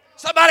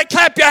 Somebody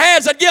clap your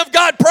hands and give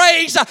God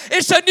praise.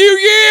 It's a new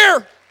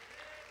year.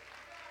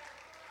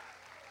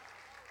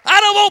 I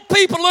don't want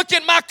people to look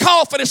in my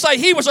coffin and say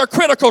he was a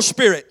critical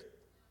spirit.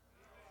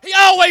 He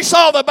always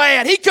saw the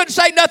bad. He couldn't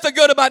say nothing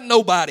good about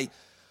nobody.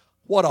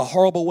 What a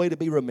horrible way to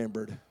be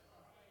remembered.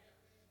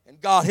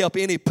 And God help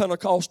any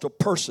Pentecostal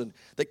person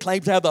that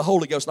claims to have the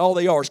Holy Ghost and all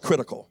they are is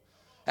critical.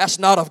 That's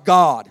not of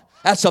God.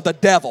 That's of the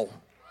devil.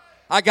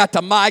 I got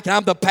the mic and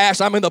I'm the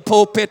pastor. I'm in the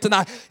pulpit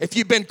tonight. If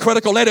you've been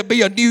critical, let it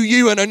be a new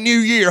you and a new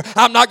year.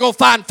 I'm not going to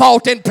find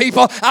fault in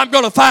people. I'm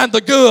going to find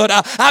the good.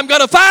 I'm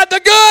going to find the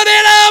good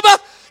in them.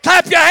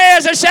 Clap your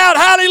hands and shout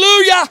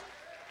hallelujah.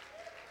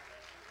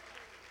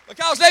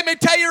 Because let me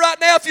tell you right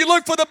now, if you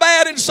look for the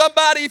bad in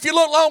somebody, if you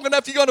look long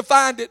enough, you're going to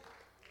find it.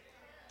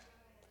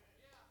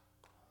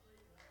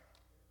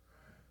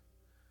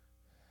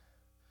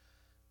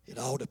 It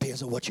all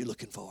depends on what you're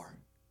looking for.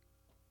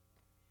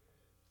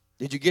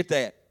 Did you get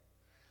that?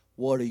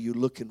 What are you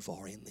looking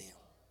for in them?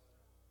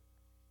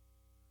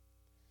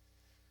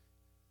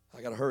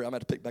 I got to hurry. I'm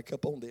going to pick back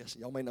up on this.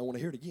 Y'all may not want to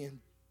hear it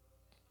again.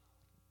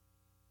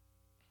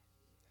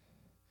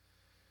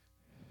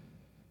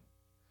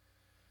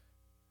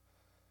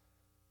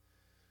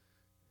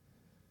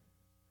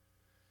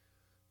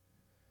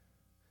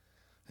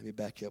 Let me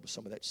back up with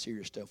some of that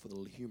serious stuff with a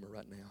little humor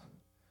right now.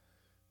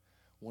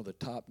 One of the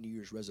top New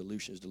Year's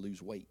resolutions is to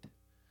lose weight.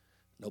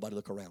 Nobody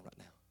look around right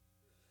now.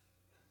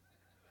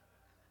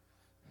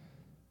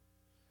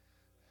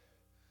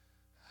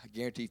 I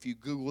guarantee if you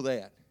Google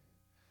that,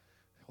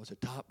 what's the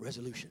top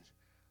resolution?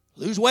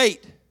 Lose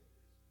weight.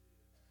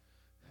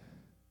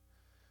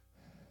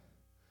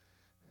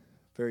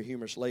 Very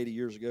humorous lady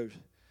years ago.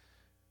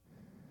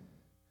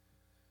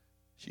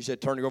 She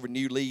said turning over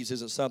new leaves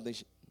isn't something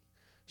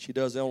She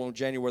does them on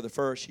January the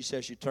 1st. She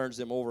says she turns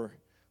them over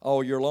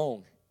all year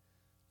long.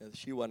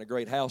 She wasn't a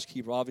great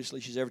housekeeper,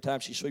 obviously. Every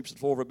time she sweeps the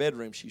floor of her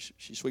bedroom,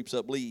 she sweeps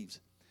up leaves.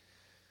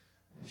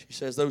 She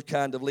says those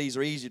kind of leaves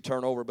are easy to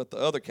turn over, but the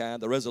other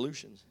kind, the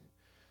resolutions,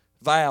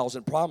 vows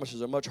and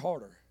promises, are much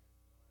harder.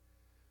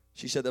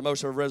 She said that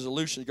most of her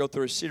resolutions go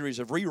through a series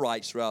of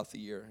rewrites throughout the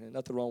year, and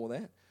nothing wrong with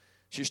that.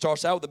 She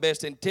starts out with the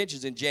best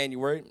intentions in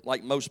January,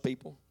 like most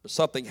people, but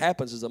something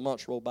happens as the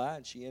months roll by,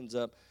 and she ends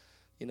up,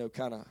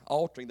 kind of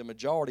altering the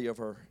majority of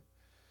her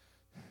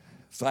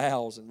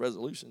vows and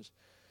resolutions.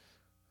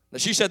 Now,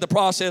 she said the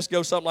process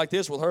goes something like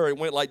this with her. It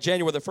went like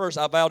January the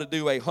 1st, I vowed to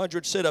do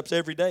 100 sit-ups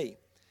every day.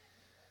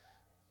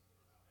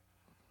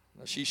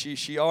 Now,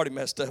 she already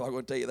messed up, I'm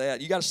going to tell you that.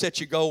 You got to set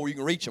your goal where you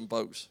can reach them,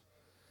 folks.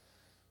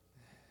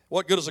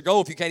 What good is a goal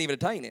if you can't even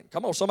attain it?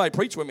 Come on, somebody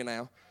preach with me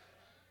now.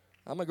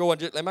 I'm going to go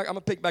and I'm going to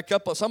pick back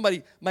up.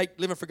 Somebody make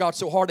living for God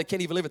so hard they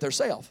can't even live it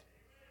themselves.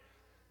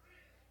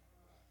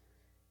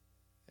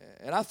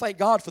 And I thank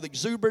God for the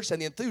exuberance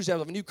and the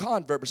enthusiasm of a new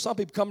convert. But some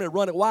people come in and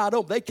run it wide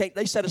open.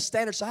 They set a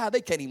standard so high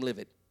they can't even live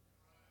it.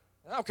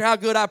 I don't care how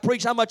good I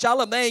preach, how much I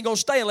love them. They ain't going to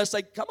stay unless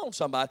they, come on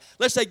somebody,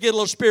 unless they get a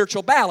little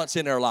spiritual balance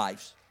in their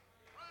lives.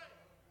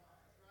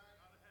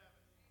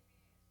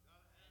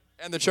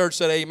 And the church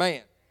said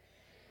amen.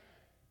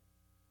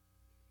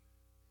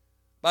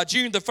 By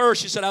June the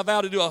 1st, she said, I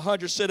vow to do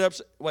 100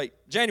 sit-ups. Wait,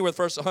 January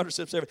the 1st, 100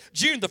 sit-ups every day.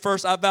 June the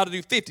 1st, I vow to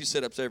do 50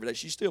 sit-ups every day.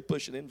 She's still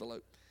pushing the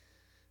envelope.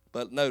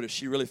 But notice,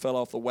 she really fell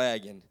off the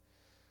wagon.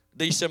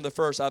 December the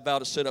 1st, I vow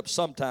to sit up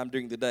sometime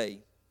during the day.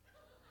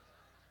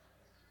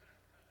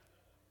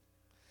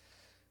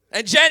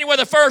 And January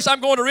the 1st, I'm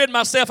going to rid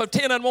myself of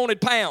 10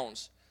 unwanted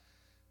pounds.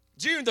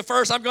 June the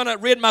 1st, I'm going to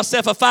rid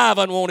myself of 5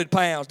 unwanted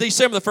pounds.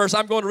 December the 1st,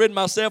 I'm going to rid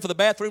myself of the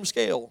bathroom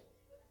scale.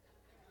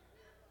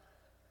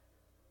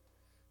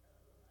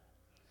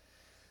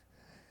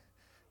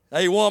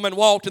 A woman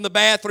walked in the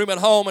bathroom at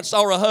home and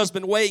saw her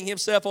husband weighing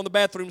himself on the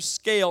bathroom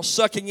scale,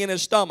 sucking in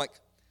his stomach.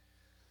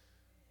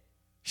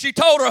 She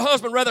told her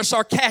husband rather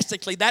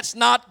sarcastically, that's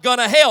not going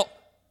to help.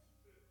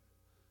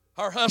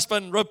 Her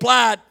husband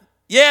replied,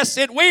 yes,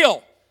 it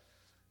will.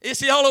 It's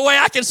the only way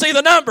I can see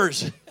the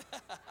numbers.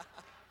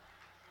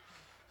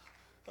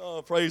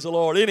 Oh, praise the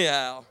Lord.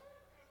 Anyhow.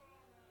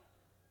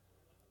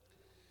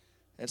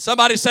 And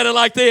somebody said it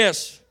like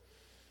this.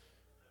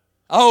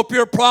 I hope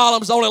your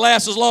problems only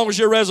last as long as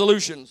your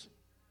resolutions.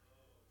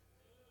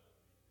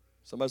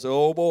 Somebody said,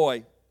 oh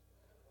boy.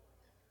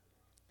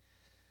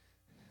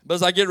 But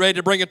as I get ready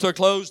to bring it to a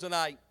close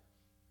tonight,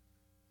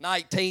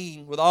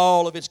 19 with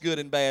all of its good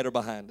and bad are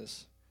behind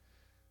us.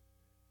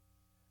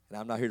 And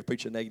I'm not here to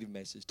preach a negative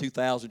message.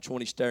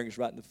 2020 staring us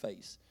right in the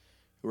face.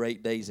 We're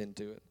 8 days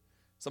into it.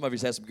 Some of you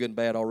had some good and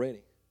bad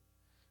already.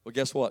 Well,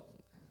 guess what?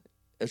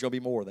 There's going to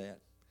be more of that.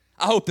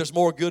 I hope there's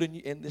more good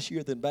in this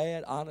year than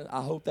bad.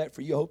 I hope that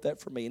for you. I hope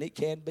that for me. And it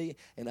can be.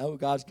 And I hope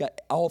God's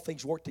got all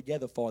things work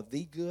together for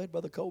the good,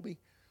 Brother Colby.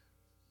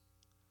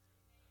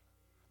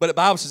 But the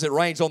Bible says it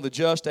rains on the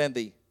just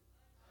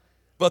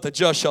but the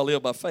just shall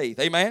live by faith.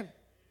 Amen?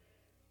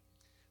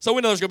 So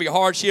we know there's going to be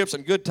hardships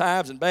and good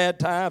times and bad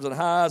times and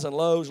highs and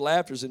lows,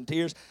 laughters and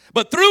tears.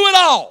 But through it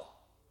all,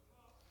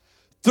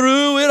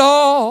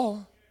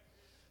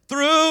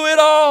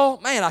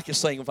 man, I can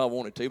sing if I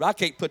wanted to, but I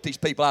can't put these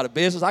people out of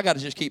business. I got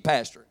to just keep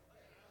pastoring.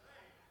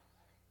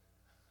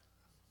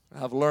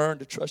 I've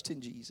learned to trust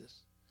in Jesus.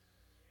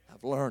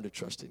 I've learned to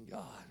trust in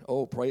God.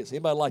 Oh, praise.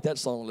 Anybody like that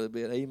song a little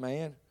bit?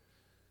 Amen.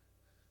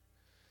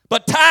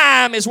 But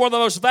time is one of the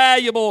most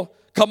valuable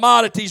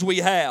commodities we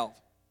have.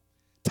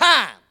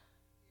 Time.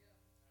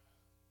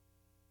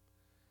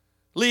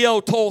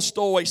 Leo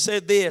Tolstoy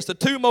said this, the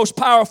two most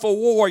powerful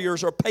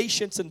warriors are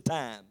patience and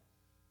time.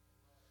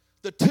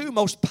 The two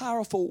most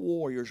powerful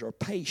warriors are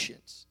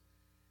patience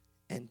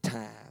and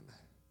time.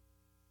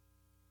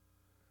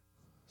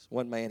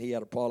 One man, he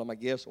had a problem, I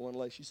guess. One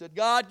lady, she said,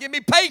 God, give me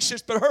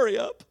patience, but hurry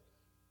up.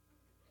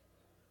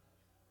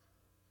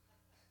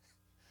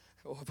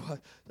 Oh, boy,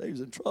 he was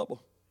in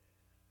trouble.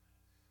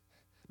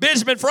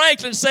 Benjamin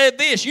Franklin said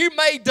this, you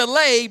may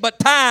delay, but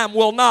time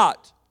will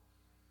not.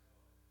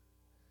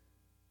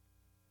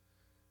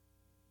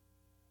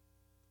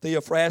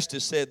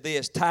 Theophrastus said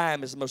this,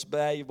 time is the most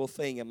valuable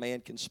thing a man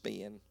can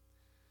spend.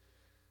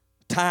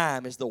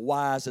 Time is the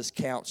wisest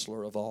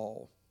counselor of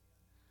all.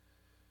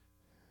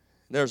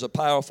 There's a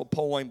powerful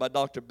poem by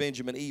Dr.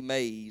 Benjamin E.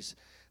 Mays.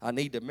 I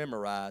need to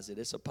memorize it.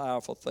 It's a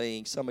powerful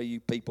thing. Some of you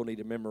people need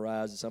to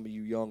memorize it. Some of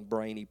you young,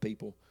 brainy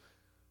people.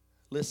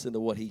 Listen to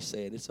what he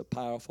said. It's a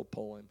powerful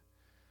poem.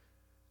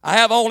 I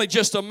have only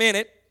just a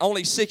minute,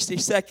 only 60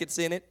 seconds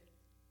in it,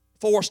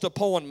 forced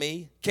upon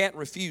me, can't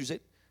refuse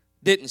it,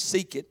 didn't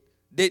seek it,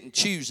 didn't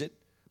choose it,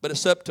 but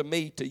it's up to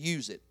me to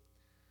use it.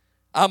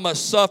 I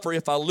must suffer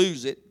if I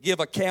lose it,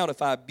 give account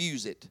if I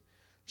abuse it.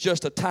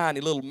 Just a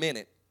tiny little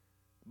minute,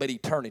 but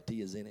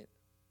eternity is in it.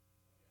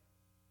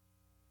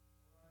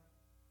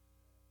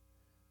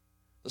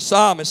 The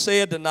psalmist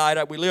said tonight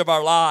that we live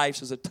our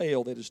lives as a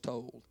tale that is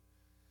told.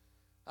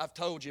 I've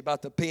told you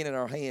about the pen in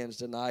our hands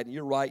tonight, and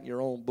you're writing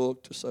your own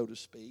book, so to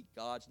speak.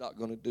 God's not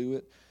going to do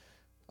it.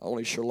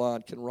 Only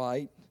Sherlon can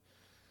write.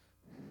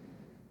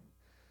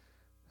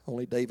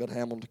 Only David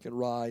Hamilton can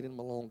write, and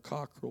Malone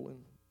Cockrell,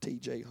 and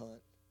T.J.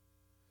 Hunt.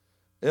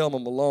 Elma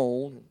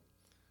Malone,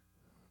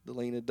 and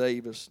Delina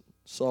Davis,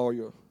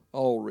 Sawyer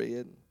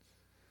Allred.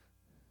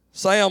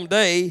 Sam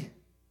Day,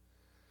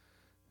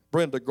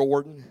 Brenda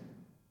Gordon.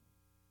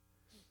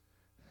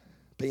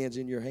 Pen's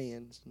in your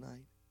hands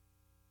tonight.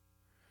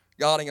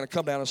 God ain't going to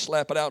come down and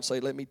slap it out and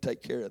say, let me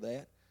take care of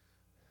that.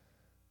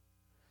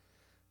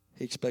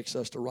 He expects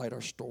us to write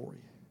our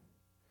story.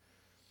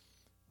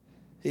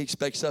 He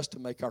expects us to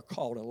make our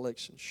call and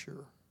election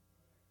sure.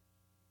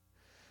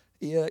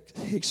 He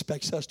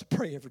expects us to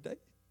pray every day.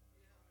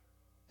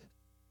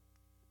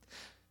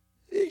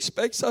 He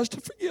expects us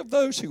to forgive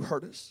those who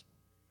hurt us.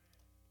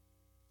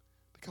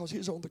 Because He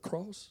was on the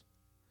cross.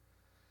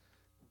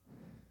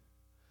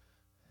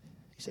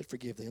 He said,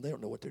 forgive them. They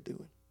don't know what they're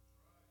doing.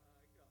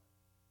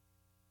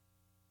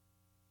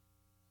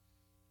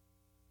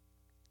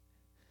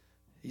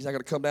 He's not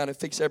going to come down and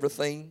fix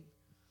everything.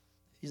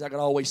 He's not going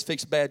to always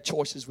fix bad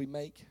choices we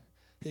make.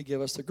 He'll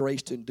give us the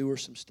grace to endure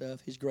some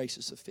stuff. His grace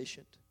is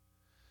sufficient.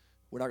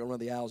 We're not going to run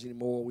the aisles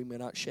anymore. We may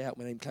not shout.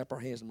 We may not even clap our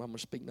hands. And I'm going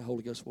to speak in the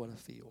Holy Ghost what I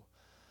feel.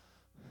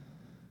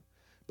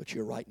 But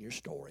you're writing your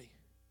story.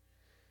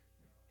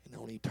 And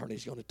only eternity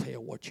is going to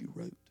tell what you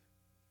wrote.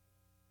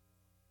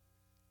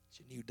 It's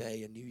a new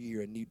day, a new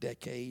year, a new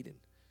decade. And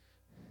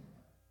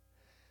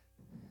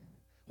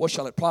what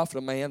shall it profit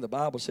a man, the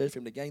Bible says, for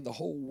him to gain the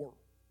whole world?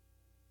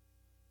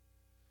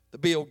 The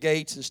Bill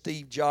Gates and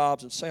Steve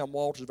Jobs and Sam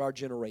Walters of our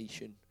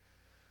generation,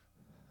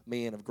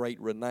 men of great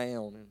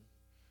renown. And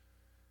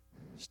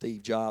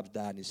Steve Jobs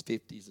died in his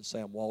 50s, and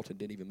Sam Walton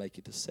didn't even make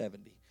it to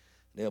 70.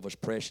 And Elvis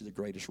Presley, the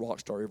greatest rock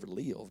star ever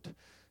lived.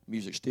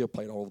 Music still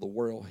played all over the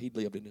world. He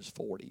lived in his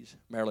 40s.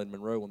 Marilyn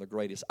Monroe, one of the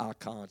greatest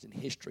icons in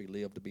history,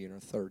 lived to be in her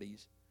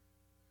 30s.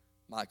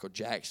 Michael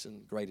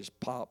Jackson, greatest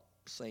pop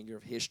singer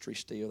of history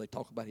still. They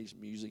talk about his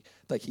music.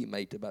 I think he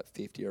made it to about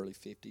 50, early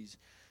 50s.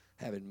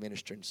 Having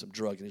administering some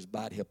drugs in his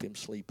body help him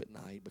sleep at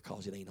night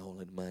because it ain't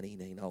all in money.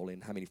 It ain't all in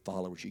how many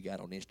followers you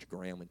got on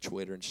Instagram and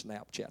Twitter and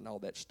Snapchat and all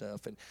that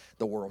stuff. And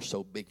the world's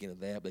so big into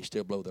that, but they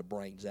still blow their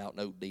brains out in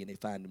OD and they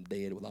find them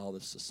dead with all the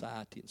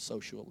society and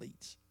social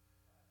elites.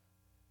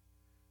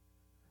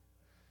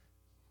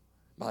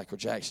 Michael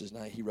Jackson's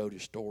night, he wrote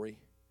his story.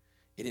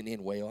 It didn't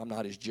end well. I'm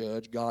not his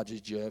judge. God's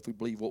his judge. If we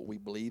believe what we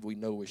believe, we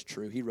know it's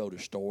true. He wrote a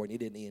story, and it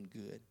didn't end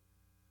good.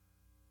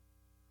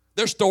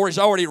 Their story's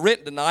already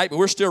written tonight, but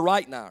we're still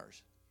writing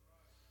ours.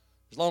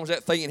 As long as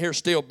that thing in here is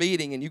still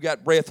beating and you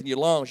got breath in your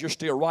lungs, you're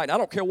still writing. I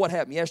don't care what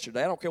happened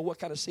yesterday. I don't care what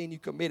kind of sin you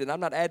committed. I'm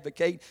not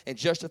advocating and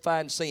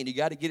justifying sin. You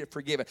got to get it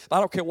forgiven. But I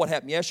don't care what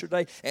happened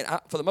yesterday. And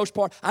for the most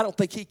part, I don't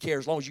think He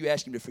cares as long as you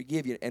ask Him to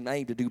forgive you and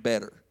aim to do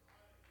better.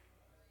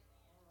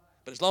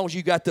 But as long as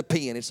you got the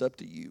pen, it's up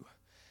to you.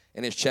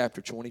 And it's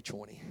chapter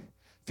 2020.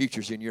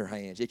 Future's in your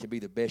hands. It can be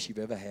the best you've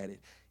ever had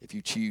it if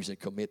you choose and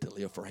commit to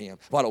live for Him.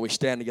 Why don't we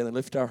stand together and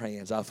lift our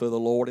hands? I feel the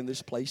Lord in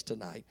this place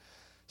tonight.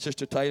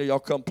 Sister Taylor, y'all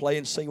come play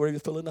and sing wherever you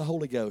feel in the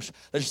Holy Ghost.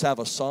 Let's just have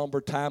a somber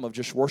time of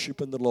just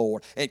worshiping the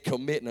Lord and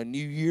committing a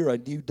new year, a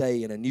new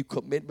day, and a new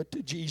commitment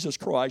to Jesus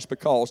Christ,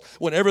 because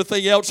when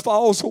everything else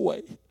falls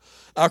away,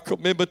 our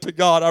commitment to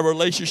God, our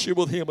relationship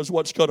with Him is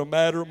what's going to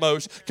matter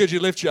most. Could you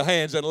lift your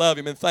hands and love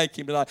Him and thank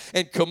Him tonight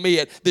and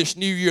commit this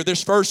new year,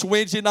 this first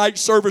Wednesday night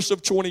service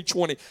of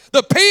 2020.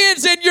 The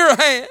pen's in your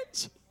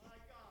hands.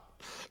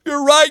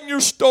 You're writing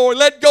your story.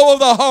 Let go of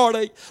the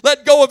heartache.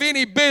 Let go of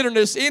any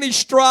bitterness, any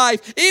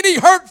strife, any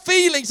hurt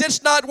feelings.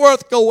 It's not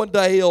worth going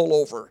to hell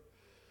over.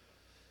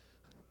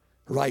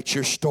 Write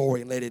your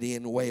story and let it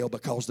end well,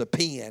 because the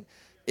pen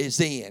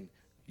is in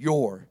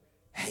your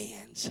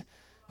hands.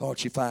 Why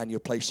don't you find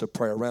your place of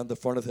prayer around the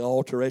front of the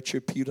altar at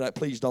your pew tonight?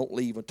 Please don't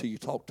leave until you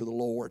talk to the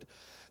Lord.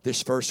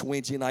 This first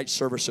Wednesday night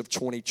service of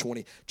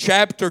 2020.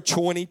 Chapter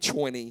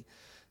 2020.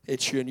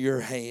 It's in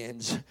your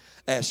hands.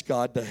 Ask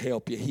God to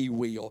help you. He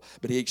will.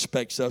 But He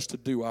expects us to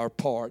do our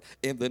part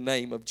in the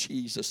name of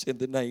Jesus. In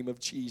the name of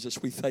Jesus,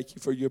 we thank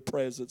You for Your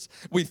presence.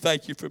 We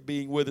thank You for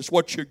being with us.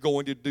 What You're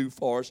going to do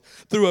for us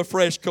through a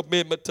fresh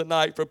commitment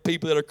tonight for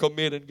people that are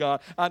committed, God.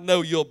 I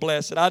know You'll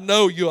bless it. I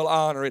know You'll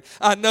honor it.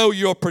 I know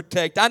You'll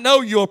protect. I know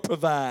You'll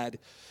provide.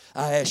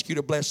 I ask You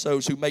to bless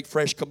those who make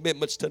fresh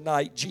commitments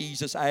tonight,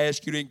 Jesus. I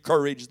ask You to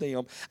encourage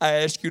them. I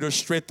ask You to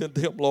strengthen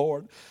them,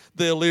 Lord.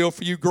 They'll live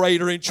for You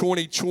greater in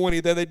 2020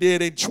 than they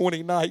did in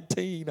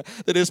 2019.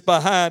 That is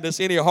behind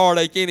us. Any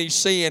heartache, any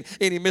sin,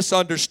 any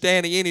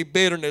misunderstanding, any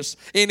bitterness,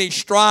 any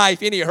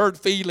strife, any hurt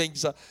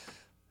feelings.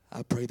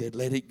 I pray they'd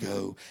let it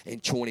go.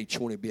 And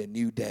 2020 be a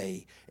new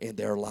day in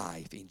their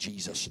life. In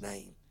Jesus'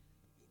 name.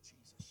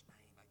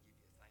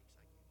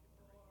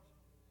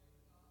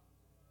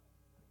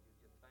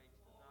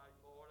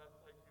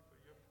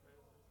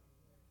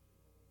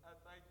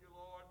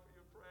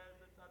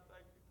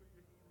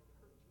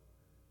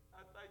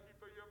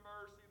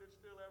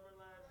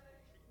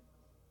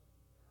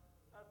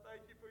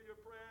 Thank You for Your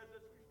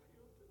presence we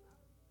feel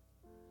tonight.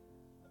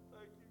 I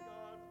thank You,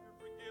 God,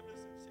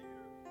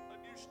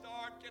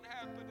 start can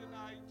happen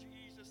tonight,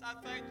 Jesus. I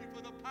thank you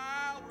for the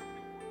power of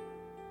your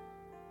word.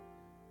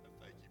 I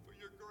thank you for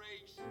your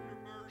grace, your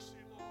mercy,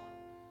 Lord.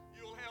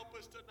 You'll help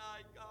us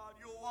tonight, God.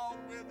 You'll walk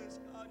with us,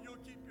 God. You'll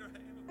keep your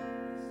hand on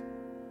us.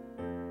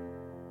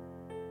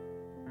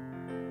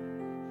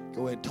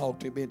 Go ahead and talk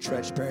to him, being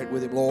transparent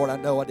with him. Lord, I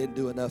know I didn't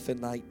do enough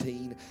in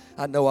 19.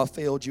 I know I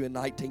failed you in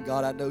 19,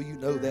 God. I know you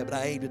know that, but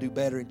I aim to do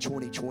better in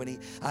 2020.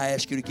 I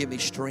ask you to give me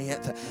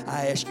strength.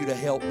 I ask you to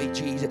help me,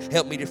 Jesus.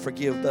 Help me to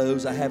forgive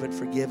those I haven't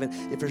forgiven.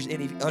 If there's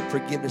any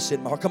unforgiveness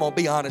in my heart, come on,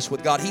 be honest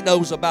with God. He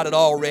knows about it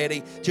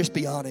already. Just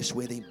be honest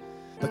with him,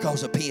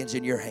 because the pen's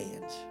in your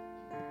hands.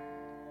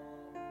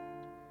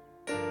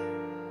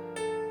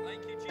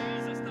 Thank you,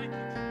 Jesus. Thank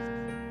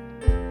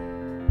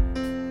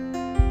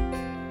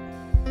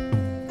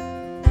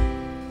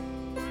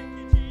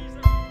you,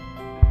 Jesus.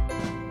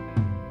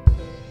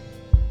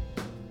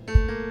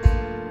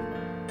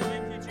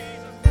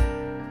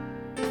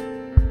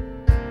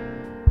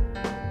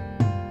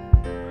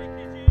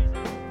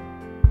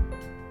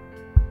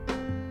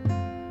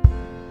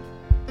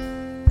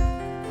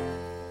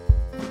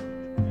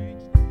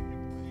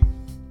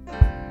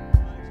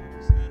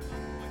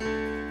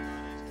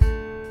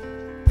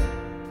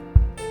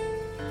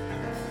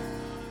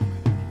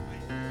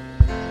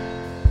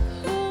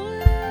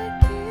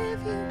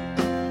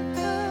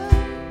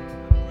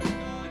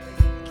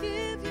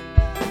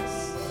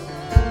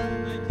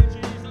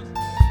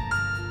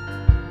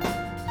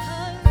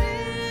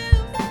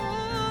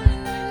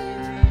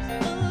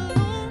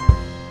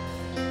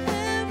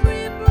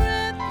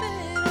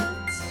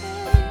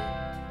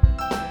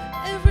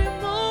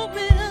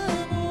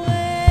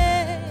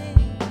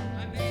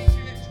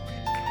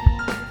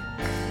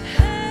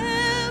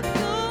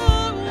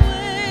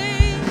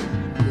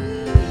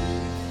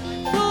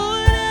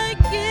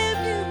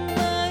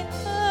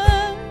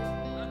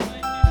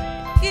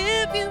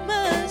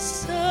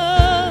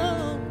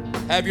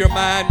 Have your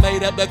mind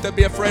made up. Let there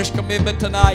be a fresh commitment tonight.